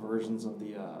cool versions of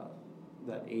the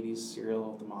that 80s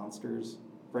cereal of the Monsters,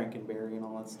 Frankenberry and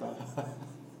all that stuff.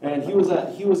 And he was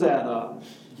at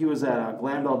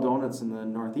Glamdal Donuts in the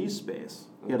Northeast space.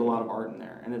 He had a lot of art in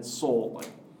there, and it sold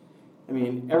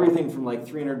everything from like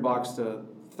 $300 to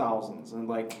thousands, and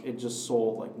it just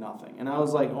sold like nothing. And I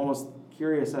was like almost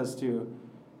curious as to,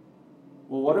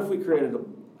 well, what if we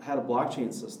had a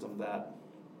blockchain system that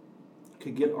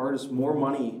could get artists more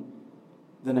money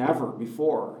than ever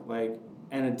before,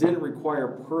 and it didn't require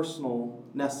personal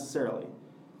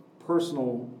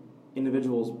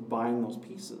individuals buying those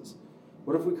pieces.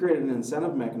 What if we created an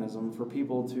incentive mechanism for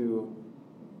people to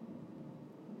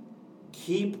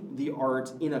keep the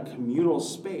art in a communal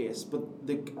space, but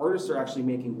the artists are actually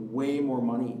making way more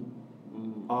money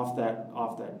off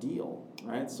that deal,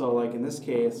 right? So in this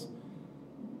case,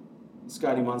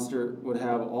 Scotty Munster would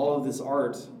have all of this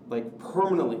art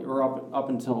permanently, or up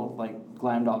until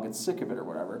Glamdal gets sick of it or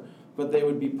whatever, but they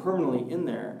would be permanently in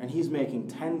there, and he's making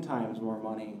 10 times more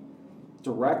money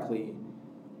directly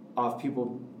off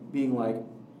people being like,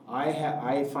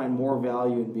 I find more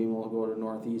value in being able to go to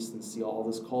Northeast and see all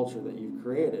this culture that you've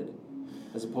created,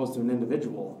 as opposed to an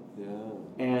individual.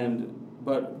 Yeah.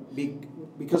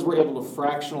 Because we're able to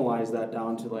fractionalize that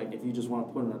down to if you just want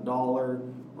to put in $1 or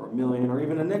 $1 million or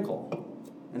even a nickel,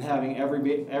 and having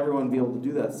everyone be able to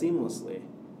do that seamlessly,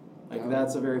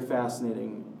 that's a very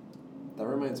fascinating. That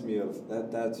reminds me of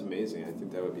that. That's amazing. I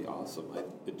think that would be awesome.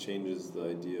 It changes the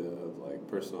idea of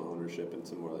personal ownership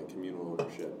into more communal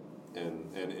ownership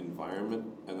and environment,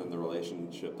 and then the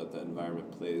relationship that the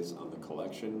environment plays on the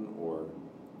collection or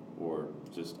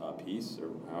just a piece or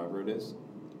however it is.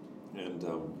 And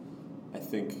I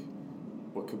think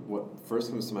what first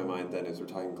comes to my mind then is we're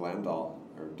talking Glamdal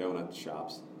or donut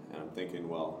shops, and I'm thinking,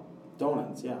 well,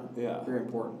 donuts, yeah, very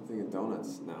important. I'm thinking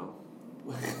donuts now.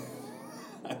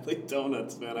 I like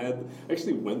donuts, man. I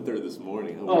actually went there this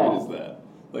morning. How Oh. weird is that?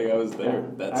 Like I was there.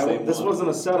 This one. wasn't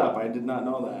a setup. I did not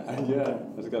know that. Yeah,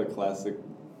 I just got a classic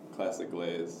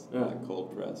glaze, Yeah.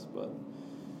 cold press. But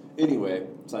anyway,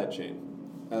 side chain.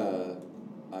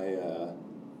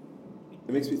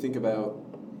 It makes me think about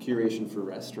curation for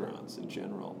restaurants in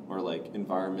general, or like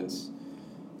environments,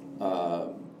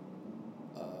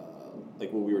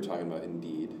 like what we were talking about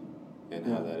Indeed, and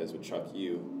how that is with Chuck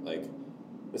U. Like,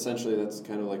 essentially, that's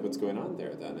kind of like what's going on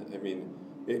there. Then I mean,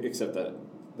 except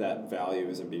that value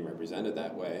isn't being represented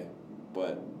that way,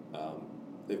 but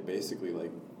they've basically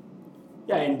like.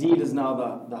 Yeah, Indeed is now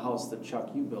the house that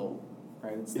Chuck U built,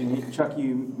 right? It's the Chuck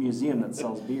U museum that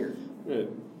sells beer.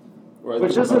 Right.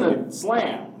 Which isn't a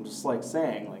slam. I'm just like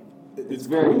saying, like it's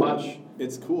very cool. much.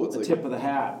 It's cool. It's the like, tip of the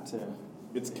hat to.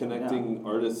 It's connecting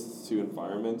artists to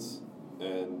environments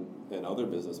and other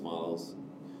business models,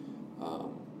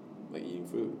 like eating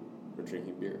food or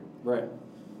drinking beer. Right.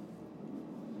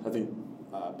 I think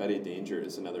Betty Danger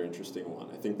is another interesting one.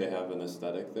 I think they have an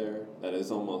aesthetic there that is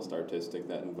almost artistic,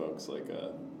 that invokes like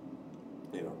a,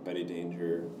 Betty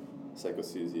Danger, Psycho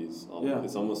Susie's.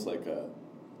 It's almost like a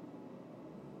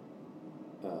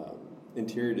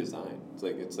interior design. It's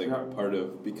like part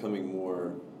of becoming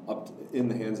more in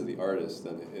the hands of the artist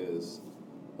than it is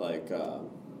like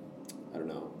I don't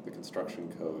know, the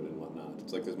construction code and whatnot.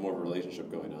 It's like there's more of a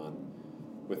relationship going on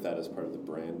with that as part of the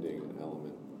branding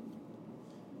element.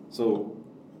 So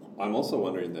I'm also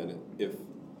wondering then if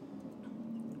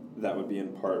that would be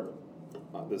in part,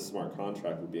 this smart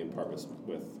contract would be in part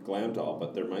with Glamdoll,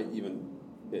 but there might even,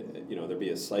 there'd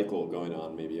be a cycle going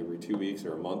on maybe every 2 weeks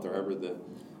or a month or however the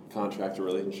contract or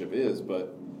relationship is,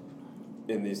 but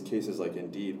in these cases like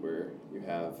Indeed where you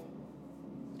have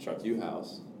the Chuck U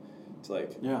house, it's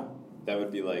like, that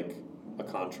would be like a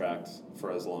contract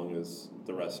for as long as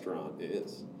the restaurant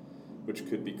is, which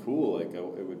could be cool. Like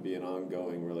it would be an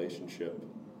ongoing relationship.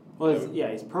 Well,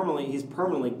 he's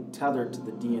permanently tethered to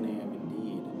the DNA of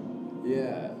Indeed.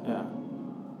 Yeah. Yeah.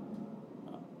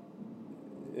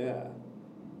 Yeah.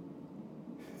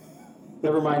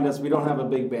 Never mind us. We don't have a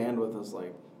big band with us.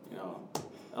 Like,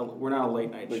 we're not a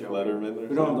late night like show. Letterman.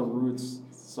 We don't have the Roots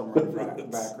somewhere in the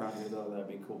background. That'd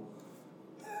be cool.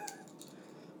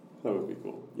 That would be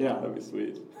cool. Yeah. That'd be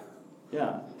sweet.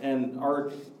 Yeah, and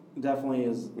art definitely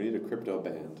is. We need a crypto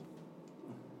band.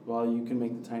 Well, you can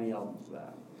make the tiny album for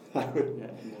that.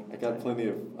 I've got plenty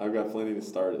to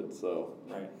start it, so.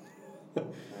 Right.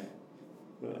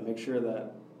 Right. Make sure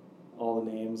that all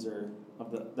the names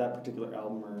of that particular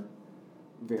album are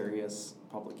various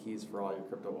public keys for all your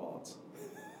crypto wallets.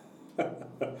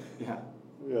 Yeah.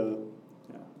 Yeah.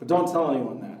 But don't tell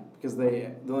anyone that, because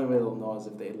the only way they'll know is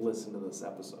if they listen to this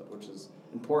episode, which is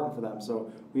important for them.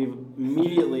 So we've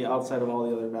immediately, outside of all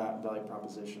the other value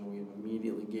proposition, we've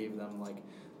immediately gave them like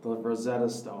the Rosetta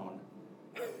Stone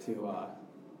to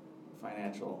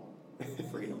financial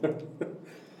freedom.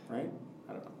 Right?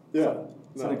 I don't know. Yeah.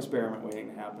 It's an experiment waiting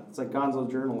to happen. It's like Gonzo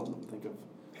journalism. Think of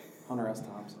Hunter S.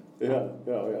 Thompson. Yeah,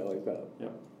 I like that.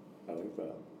 Yep. I like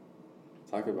that.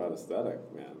 Talk about aesthetic,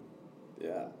 man.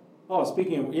 Yeah. Oh,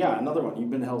 speaking of, another one. You've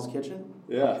been to Hell's Kitchen?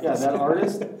 Yeah. Yeah, that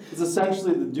artist is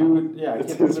essentially the dude, I can't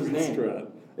think of his name.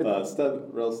 Rel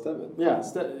Stedman. Yeah,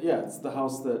 it's the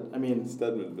house that,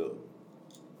 Stedman built.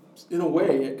 In a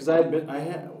way, because I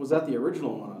was at the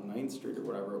original one on 9th Street or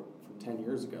whatever from 10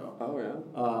 years ago. Oh,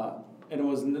 yeah. And it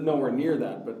was nowhere near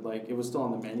that, but like it was still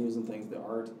on the menus and things, the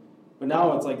art. But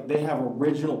now it's like they have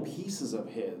original pieces of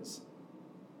his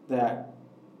that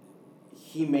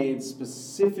he made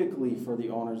specifically for the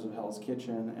owners of Hell's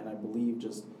Kitchen, and I believe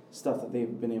just stuff that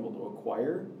they've been able to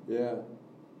acquire. Yeah.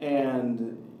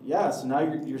 And so now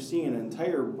you're seeing an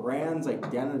entire brand's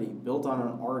identity built on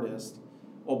an artist.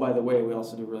 Oh, by the way, we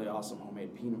also do really awesome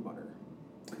homemade peanut butter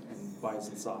and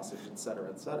bison sausage, et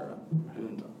cetera,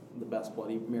 and the best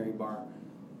Bloody Mary bar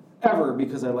ever,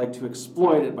 because I like to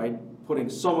exploit it by putting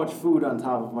so much food on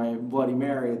top of my Bloody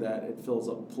Mary that it fills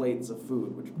up plates of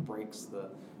food, which breaks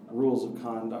the rules of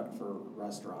conduct for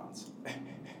restaurants,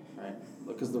 right?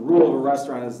 Because the rule of a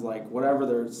restaurant is like whatever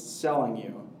they're selling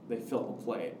you, they fill the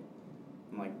plate,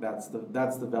 and like that's the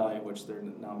value at which they're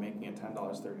now making it $10,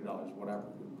 $30, whatever.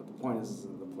 But the point is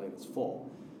that the plate is full.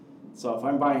 So if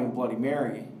I'm buying a Bloody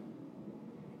Mary,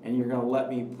 and you're going to let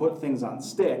me put things on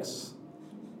sticks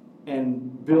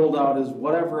and build out as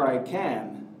whatever I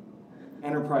can,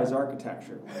 enterprise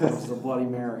architecture, which is a Bloody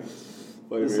Mary.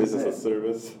 Bloody Mary is a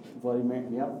service. Bloody Mary,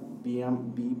 yep.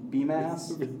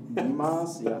 BMAS,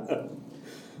 yeah.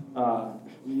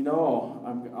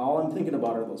 All I'm thinking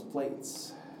about are those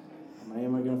plates. How many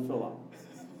am I going to fill up?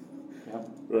 Yep.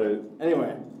 Right.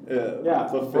 Anyway. Yeah.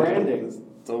 Branding.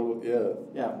 Total,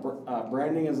 yeah. Yeah,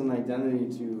 branding is an identity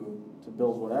to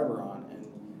build whatever on,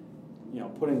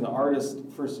 and putting the artist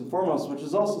first and foremost, which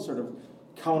is also sort of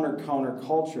counter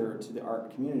culture to the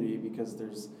art community, because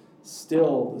there's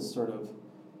still this sort of,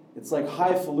 it's like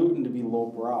highfalutin to be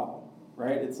lowbrow,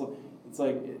 right? It's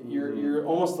like you're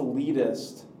almost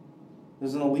elitist.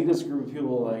 There's an elitist group of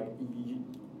people like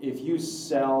if you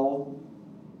sell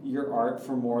your art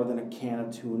for more than a can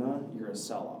of tuna, you're a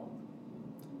sellout.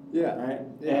 Yeah. Right?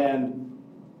 Yeah. And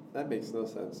that makes no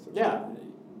sense to me. Yeah.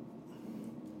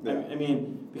 Yeah. I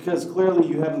mean, because clearly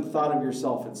you haven't thought of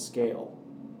yourself at scale.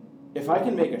 If I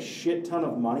can make a shit ton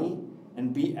of money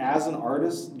and be, as an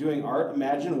artist doing art,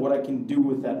 imagine what I can do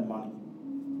with that money.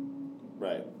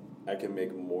 Right. I can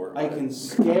make more I art. can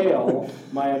scale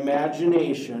my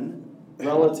imagination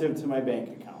relative to my bank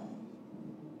account.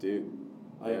 Dude.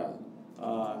 Yeah.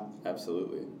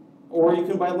 Absolutely. Or you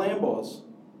can buy Lambos.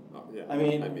 Oh, yeah. I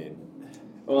mean,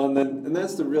 well, and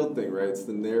that's the real thing, right? It's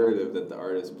the narrative that the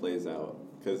artist plays out,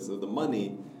 because the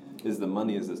money is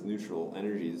this neutral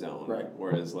energy zone, right?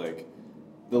 Whereas like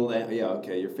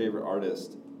your favorite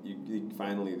artist, you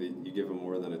finally give them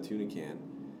more than a tuna can,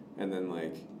 and then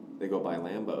like they go buy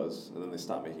Lambos and then they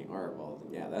stop making art. Well,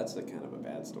 yeah, that's a kind of a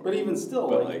bad story. But even still,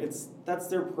 that's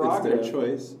their prerogative. It's their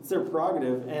choice. It's their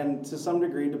prerogative, and to some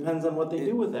degree, depends on what they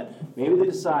do with it. Maybe they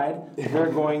decide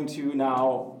they're going to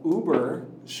now Uber.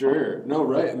 Sure. No,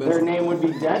 right. Their name would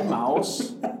be Dead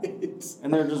Mouse, right.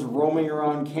 And they're just roaming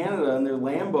around Canada in their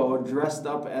Lambo, dressed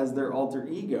up as their alter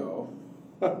ego,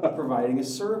 providing a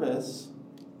service,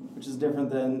 which is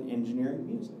different than engineering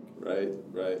music.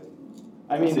 Right.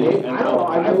 I mean, I don't know.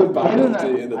 I would buy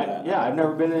into that. Yeah, I've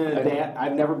never been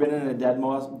in a Dead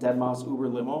Mouse Uber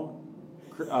limo,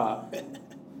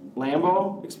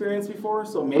 Lambo experience before.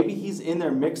 So maybe he's in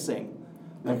there mixing,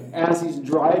 like as he's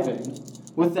driving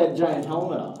with that giant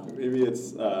helmet on. Maybe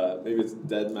it's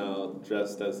Deadmau5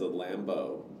 dressed as a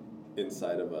Lambo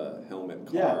inside of a helmet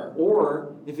car. Yeah,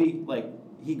 or if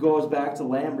he goes back to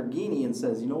Lamborghini and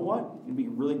says, you know what, it'd be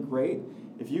really great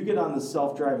if you get on the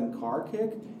self-driving car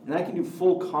kick, and I can do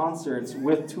full concerts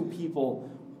with two people.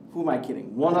 Who am I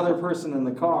kidding? One other person in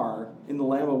the car, in the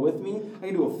Lambo with me, I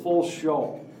can do a full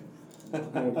show.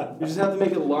 You just have to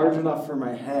make it large enough for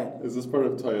my head. Is this part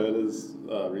of Toyota's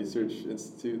research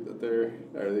institute that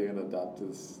are they going to adopt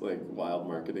this like wild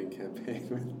marketing campaign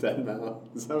with Deadmau5?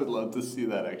 Because I would love to see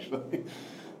that actually.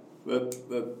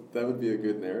 That would be a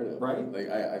good narrative, right? Like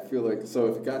I feel like, so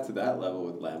if it got to that level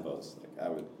with Lambos, like I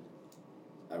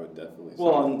would definitely.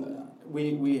 Well, and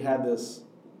we had this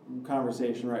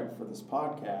conversation right before this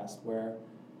podcast where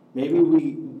maybe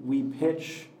we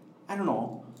pitch, I don't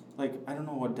know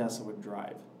what Dessa would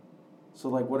drive. So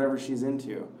like whatever she's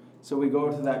into. So we go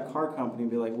to that car company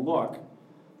and be like, look,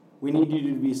 we need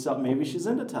you to be maybe she's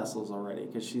into Teslas already,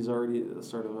 because she's already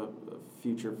sort of a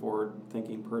future forward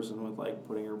thinking person with like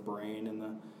putting her brain in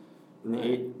the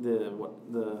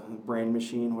brain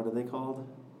machine, what are they called?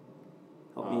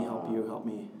 Help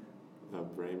me. A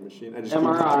brain machine?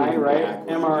 MRI, right?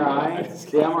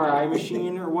 MRI, the MRI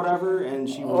machine or whatever, and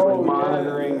she was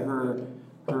monitoring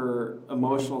her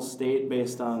emotional state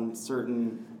based on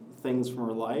certain things from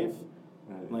her life.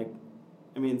 Right. Like,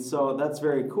 I mean, so that's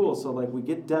very cool. So like we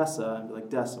get Dessa and be like,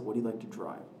 Dessa, what do you like to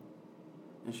drive?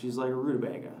 And she's like a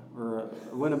rutabaga or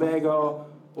a Winnebago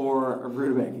or a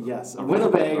rutabaga. Yes, a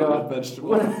Winnebago. A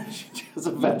vegetable. She's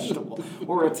a vegetable.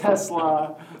 Or a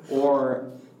Tesla,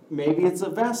 or maybe it's a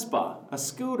Vespa, a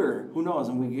scooter. Who knows?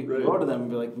 And we go to them and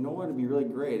be like, you know what? It'd be really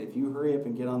great if you hurry up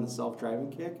and get on the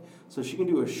self-driving kick, so she can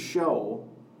do a show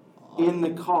in the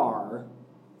car,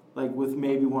 like with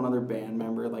maybe one other band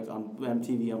member, like on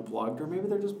MTV Unplugged, or maybe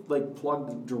they're just like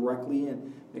plugged directly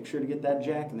in. Make sure to get that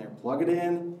jack in there. Plug it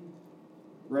in,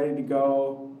 ready to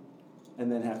go,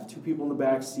 and then have two people in the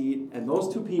back seat, and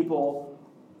those two people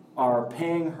are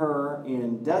paying her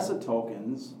in Dessa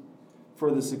tokens for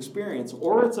this experience,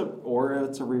 or it's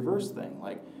a reverse thing.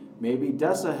 Like maybe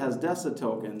Dessa has Dessa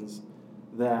tokens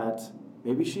that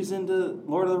maybe she's into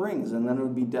Lord of the Rings, and then it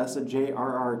would be Dessa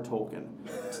JRR token.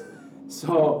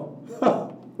 So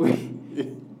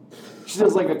she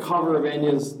does like a cover of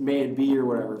Enya's "May It Be" or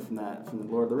whatever from the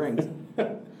Lord of the Rings,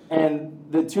 and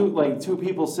the two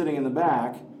people sitting in the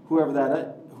back, whoever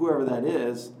that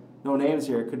is. No names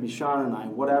here. It could be Sean and I,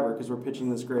 whatever, because we're pitching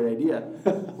this great idea.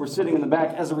 We're sitting in the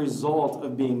back as a result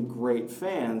of being great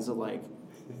fans of like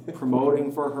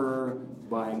promoting for her,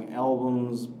 buying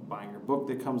albums, buying her book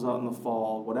that comes out in the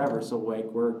fall, whatever. So like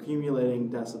we're accumulating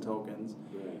Dessa tokens,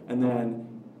 and then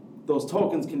those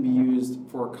tokens can be used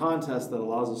for a contest that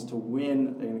allows us to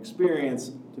win an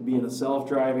experience to be in a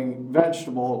self-driving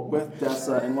vegetable with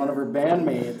Dessa and one of her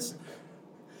bandmates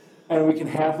and we can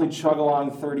happily chug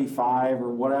along 35 or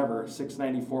whatever,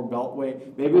 694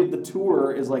 Beltway. Maybe the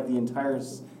tour is like the entire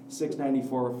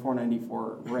 694,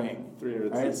 494 ring.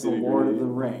 360 right? It's the Lord of the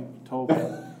Ring.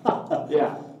 Tolkien.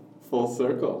 Yeah. Full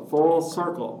circle. Full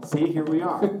circle. See, here we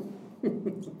are.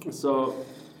 So,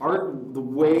 the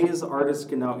ways artists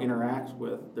can now interact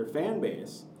with their fan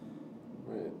base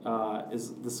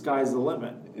is the sky's the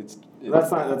limit.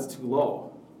 That's too low.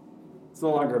 It's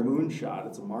no longer a moonshot,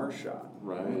 it's a Mars shot.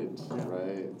 Right.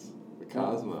 The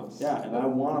cosmos. Yeah, and I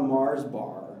want a Mars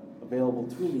bar available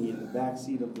to me in the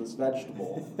backseat of this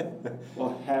vegetable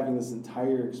while having this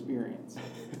entire experience.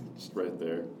 Just right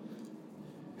there.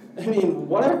 I mean,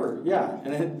 whatever, yeah.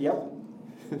 Yep.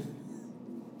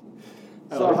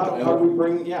 So how do we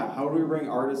bring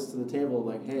artists to the table?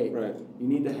 Like, hey, you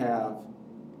need to have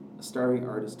a starving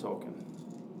artist token,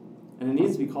 and it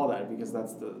needs to be called that because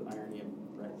that's the irony of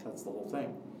that's the whole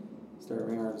thing.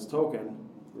 Starving artist token.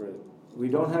 Right. We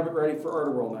don't have it ready for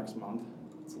Art World next month.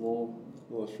 It's a little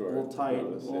short. A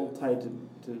little tight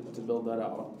to build that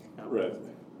out. Yeah. Right.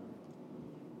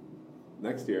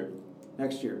 Next year.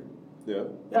 Yeah.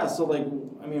 Yeah. So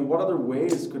what other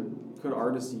ways could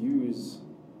artists use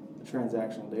a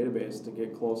transactional database to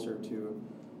get closer to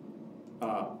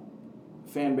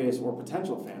fan base or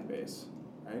potential fan base,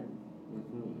 right?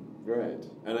 Mm-hmm. Right.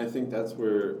 And I think that's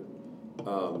where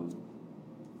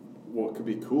what could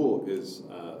be cool is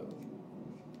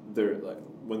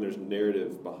when there's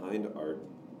narrative behind art,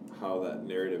 how that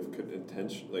narrative could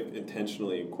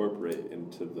intentionally incorporate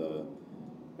into the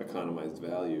economized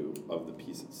value of the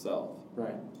piece itself.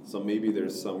 Right. So maybe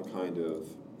there's some kind of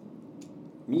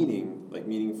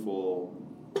meaningful,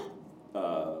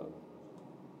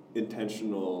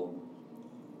 intentional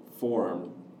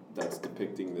form that's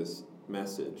depicting this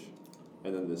message,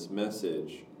 and then this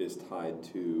message is tied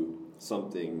to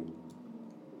something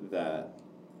that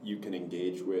you can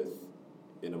engage with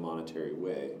in a monetary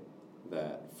way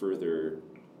that further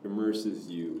immerses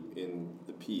you in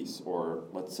the piece, or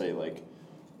let's say like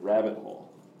rabbit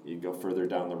hole. You go further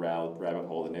down the rabbit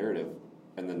hole, the narrative,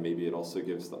 and then maybe it also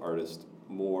gives the artist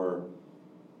more,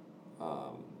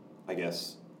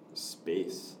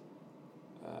 space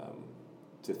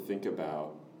to think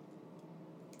about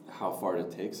how far to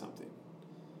take something.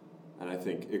 And I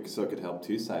think it could help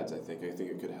two sides. I think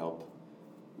it could help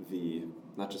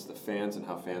not just the fans and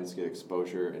how fans get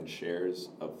exposure and shares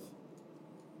of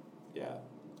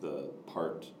the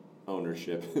part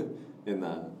ownership in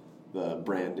the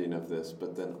branding of this,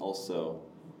 but then also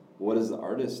what is the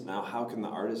artist now? How can the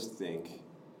artist think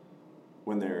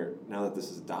now that this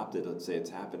is adopted, let's say it's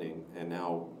happening, and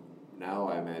now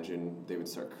I imagine they would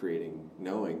start creating,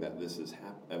 knowing that this is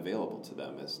available to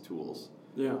them as tools.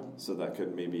 Yeah. So that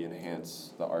could maybe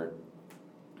enhance the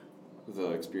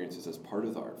experiences as part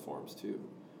of the art forms too.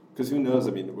 Because who knows,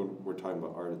 I mean, when we're talking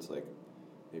about art, it's like,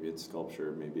 maybe it's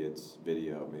sculpture, maybe it's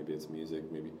video, maybe it's music,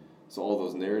 so all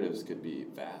those narratives could be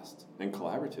vast and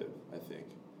collaborative, I think.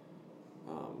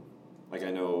 I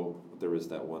know there was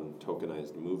that one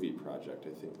tokenized movie project,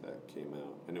 I think, that came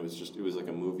out, and it was like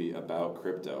a movie about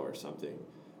crypto or something,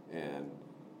 and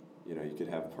you could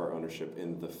have part ownership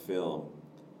in the film,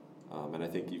 and I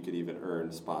think you could even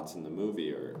earn spots in the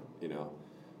movie, or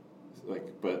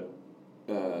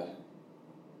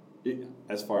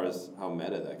as far as how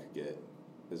meta that could get,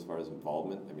 as far as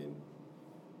involvement, I mean,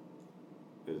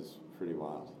 is pretty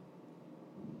wild.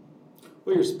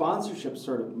 Well, your sponsorships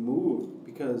sort of move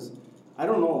because I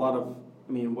don't know a lot of,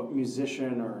 what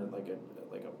musician or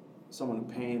someone who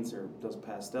paints or does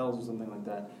pastels or something like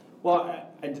that. Well,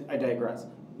 I digress.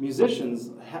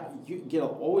 Musicians get a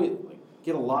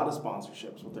lot of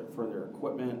sponsorships for their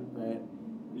equipment, right?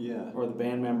 Yeah. Or the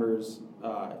band members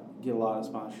get a lot of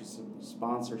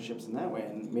sponsorships in that way,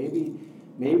 and maybe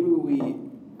we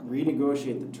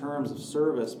renegotiate the terms of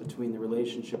service between the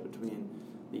relationship between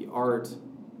the art,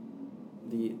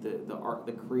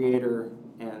 the creator,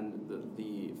 and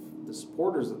the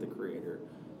supporters of the creator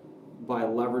by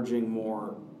leveraging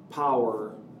more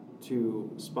power to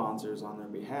sponsors on their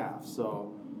behalf.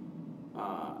 So,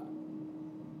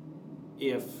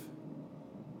 if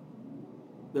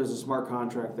there's a smart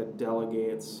contract that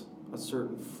delegates a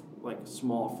certain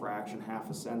small fraction, half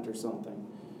a cent or something,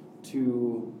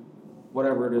 to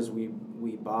whatever it is we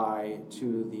buy,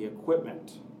 to the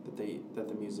equipment that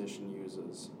the musician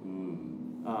uses.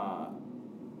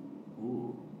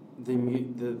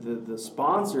 The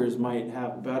sponsors might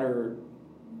have better.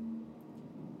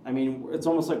 It's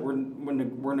almost like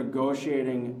we're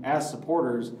negotiating as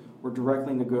supporters. We're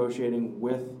directly negotiating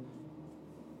with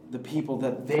the people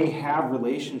that they have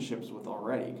relationships with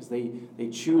already, because they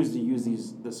choose to use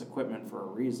this equipment for a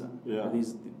reason. Yeah. Or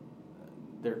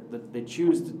they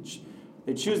choose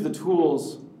the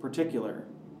tools particular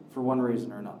for one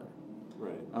reason or another.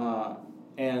 Right.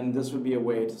 And this would be a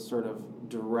way to sort of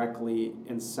directly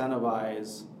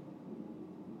incentivize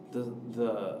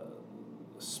the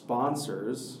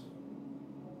sponsors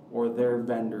or their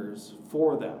vendors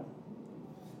for them.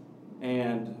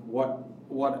 And what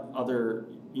other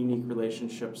unique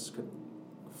relationships could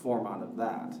form out of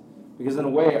that? Because in a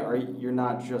way, you're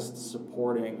not just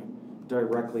supporting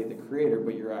directly the creator,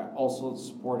 but you're also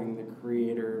supporting the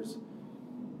creator's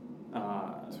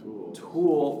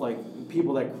tool, like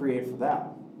people that create for them,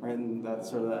 right? And that's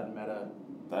sort of that meta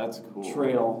That's cool.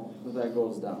 trail that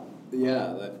goes down.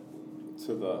 Yeah, that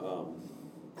to the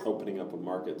opening up of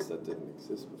markets that didn't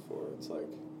exist before. It's like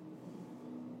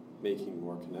making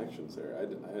more connections there. I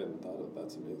hadn't thought of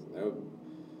that's amazing. That would,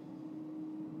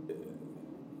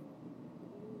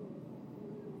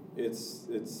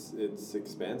 it's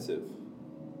expansive.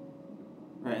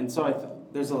 Right, and so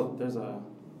there's a.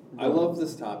 I love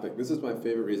this topic. This is my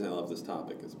favorite reason I love this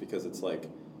topic is because it's like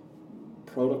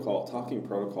protocol. Talking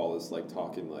protocol is like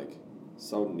talking like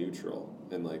so neutral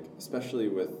and like especially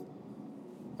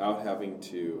without having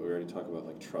to. We already talked about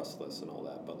like trustless and all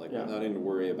that, but like without having to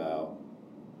worry about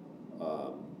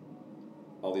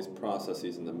all these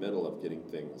processes in the middle of getting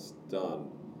things done.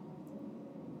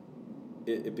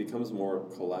 It becomes more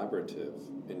collaborative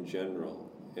in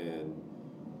general, and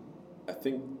I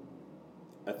think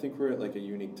we're at like a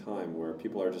unique time where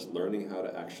people are just learning how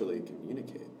to actually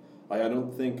communicate. Like I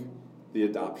don't think the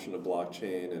adoption of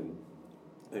blockchain and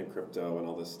crypto and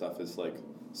all this stuff is like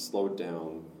slowed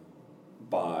down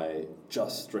by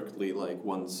just strictly like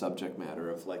one subject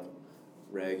matter of like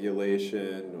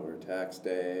regulation or tax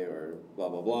day or blah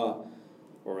blah blah,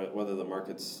 or whether the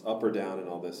market's up or down and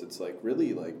all this. It's like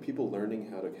really like people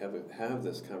learning how to have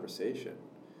this conversation,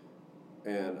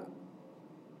 and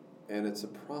it's a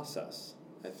process.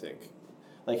 I think,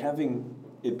 like having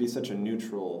it be such a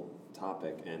neutral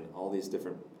topic and all these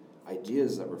different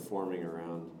ideas that we're forming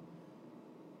around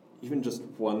even just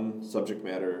one subject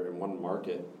matter and one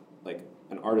market, like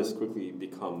an artist quickly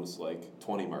becomes like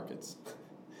 20 markets.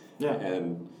 Yeah.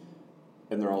 And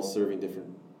they're all serving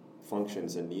different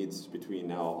functions and needs between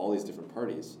now all these different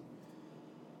parties.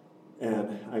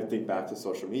 And I think back to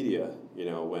social media, you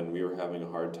know, when we were having a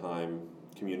hard time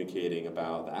communicating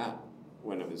about that,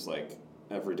 when it was like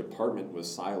every department was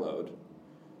siloed,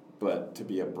 but to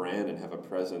be a brand and have a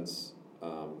presence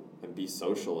and be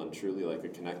social and truly like a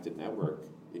connected network,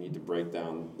 you need to break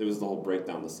down. There was the whole break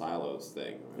down the silos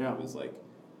thing. Right? Yeah. It was like,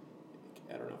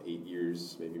 I don't know, 8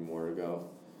 years, maybe more ago.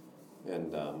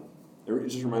 And it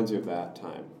just reminds me of that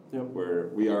time. Yep. Where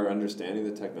we are understanding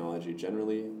the technology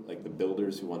generally, like the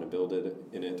builders who want to build it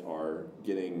in it are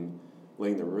laying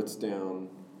the roots down.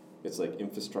 It's like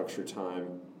infrastructure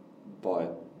time,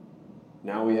 but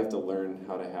now we have to learn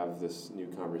how to have this new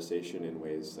conversation in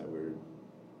ways that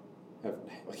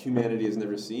humanity has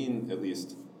never seen, at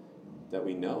least that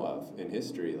we know of in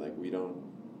history. Like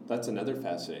that's another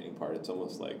fascinating part. It's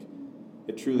almost like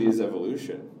it truly is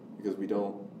evolution because we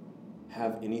don't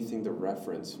have anything to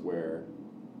reference where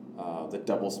the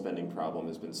double spending problem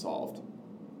has been solved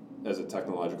as a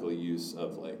technological use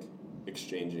of like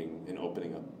exchanging and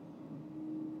opening up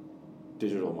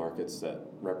digital markets that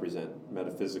represent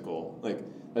metaphysical, like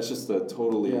that's just a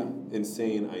totally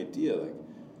insane idea. Like,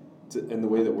 and the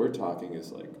way that we're talking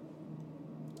is like,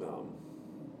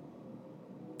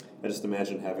 I just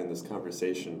imagine having this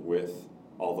conversation with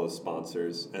all those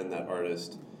sponsors and that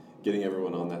artist, getting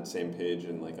everyone on that same page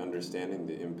and like understanding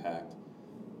the impact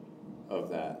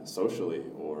of that socially,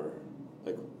 or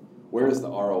like where is the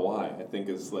ROI? I think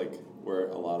is like where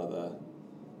a lot of the,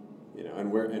 you know,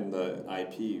 and where in the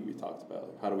IP we talked about,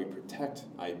 like how do we protect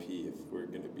IP if we're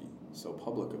going to be so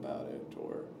public about it,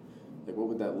 or like what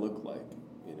would that look like,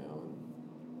 you know? And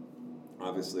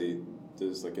obviously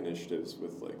there's like initiatives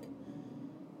with like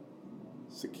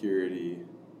security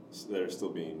that are still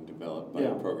being developed by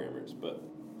programmers, but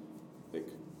like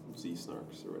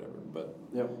Z-snarks or whatever. But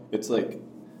it's like,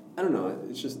 I don't know,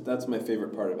 it's just, that's my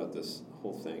favorite part about this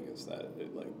whole thing is that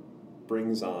it like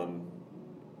brings on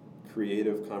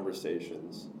creative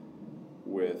conversations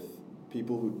with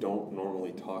people who don't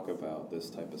normally talk about this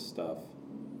type of stuff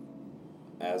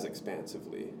as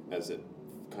expansively as it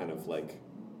kind of like,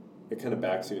 it kind of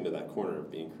backs you into that corner of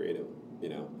being creative, you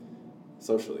know,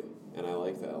 socially. And I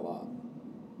like that a lot.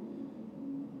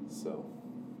 So.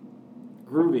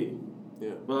 Groovy.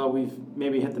 Yeah. Well, we've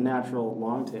maybe hit the natural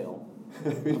long tail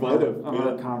of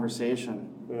our conversation,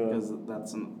 because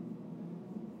that's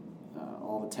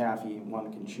all the taffy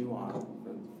one can chew on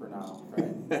for now,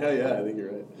 right? Yeah, I think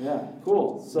you're right. Yeah,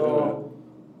 cool. So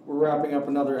we're wrapping up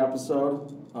another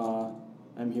episode.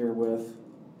 I'm here with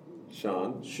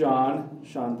Sean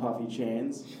Puffy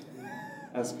Chains,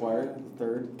 Esquire, the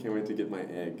third. Can't wait to get my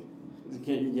egg.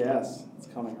 Yes, it's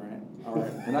coming, right? All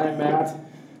right. And I'm Matt,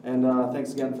 and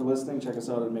thanks again for listening. Check us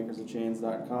out at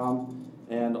makersofchains.com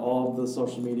and all of the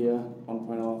social media,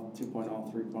 1.0,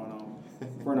 2.0, 3.0. If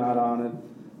we're not on it,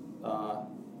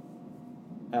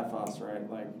 F us,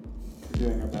 right? Like, we're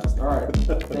doing our best. All right.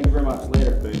 Thank you very much.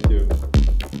 Later. Thank you.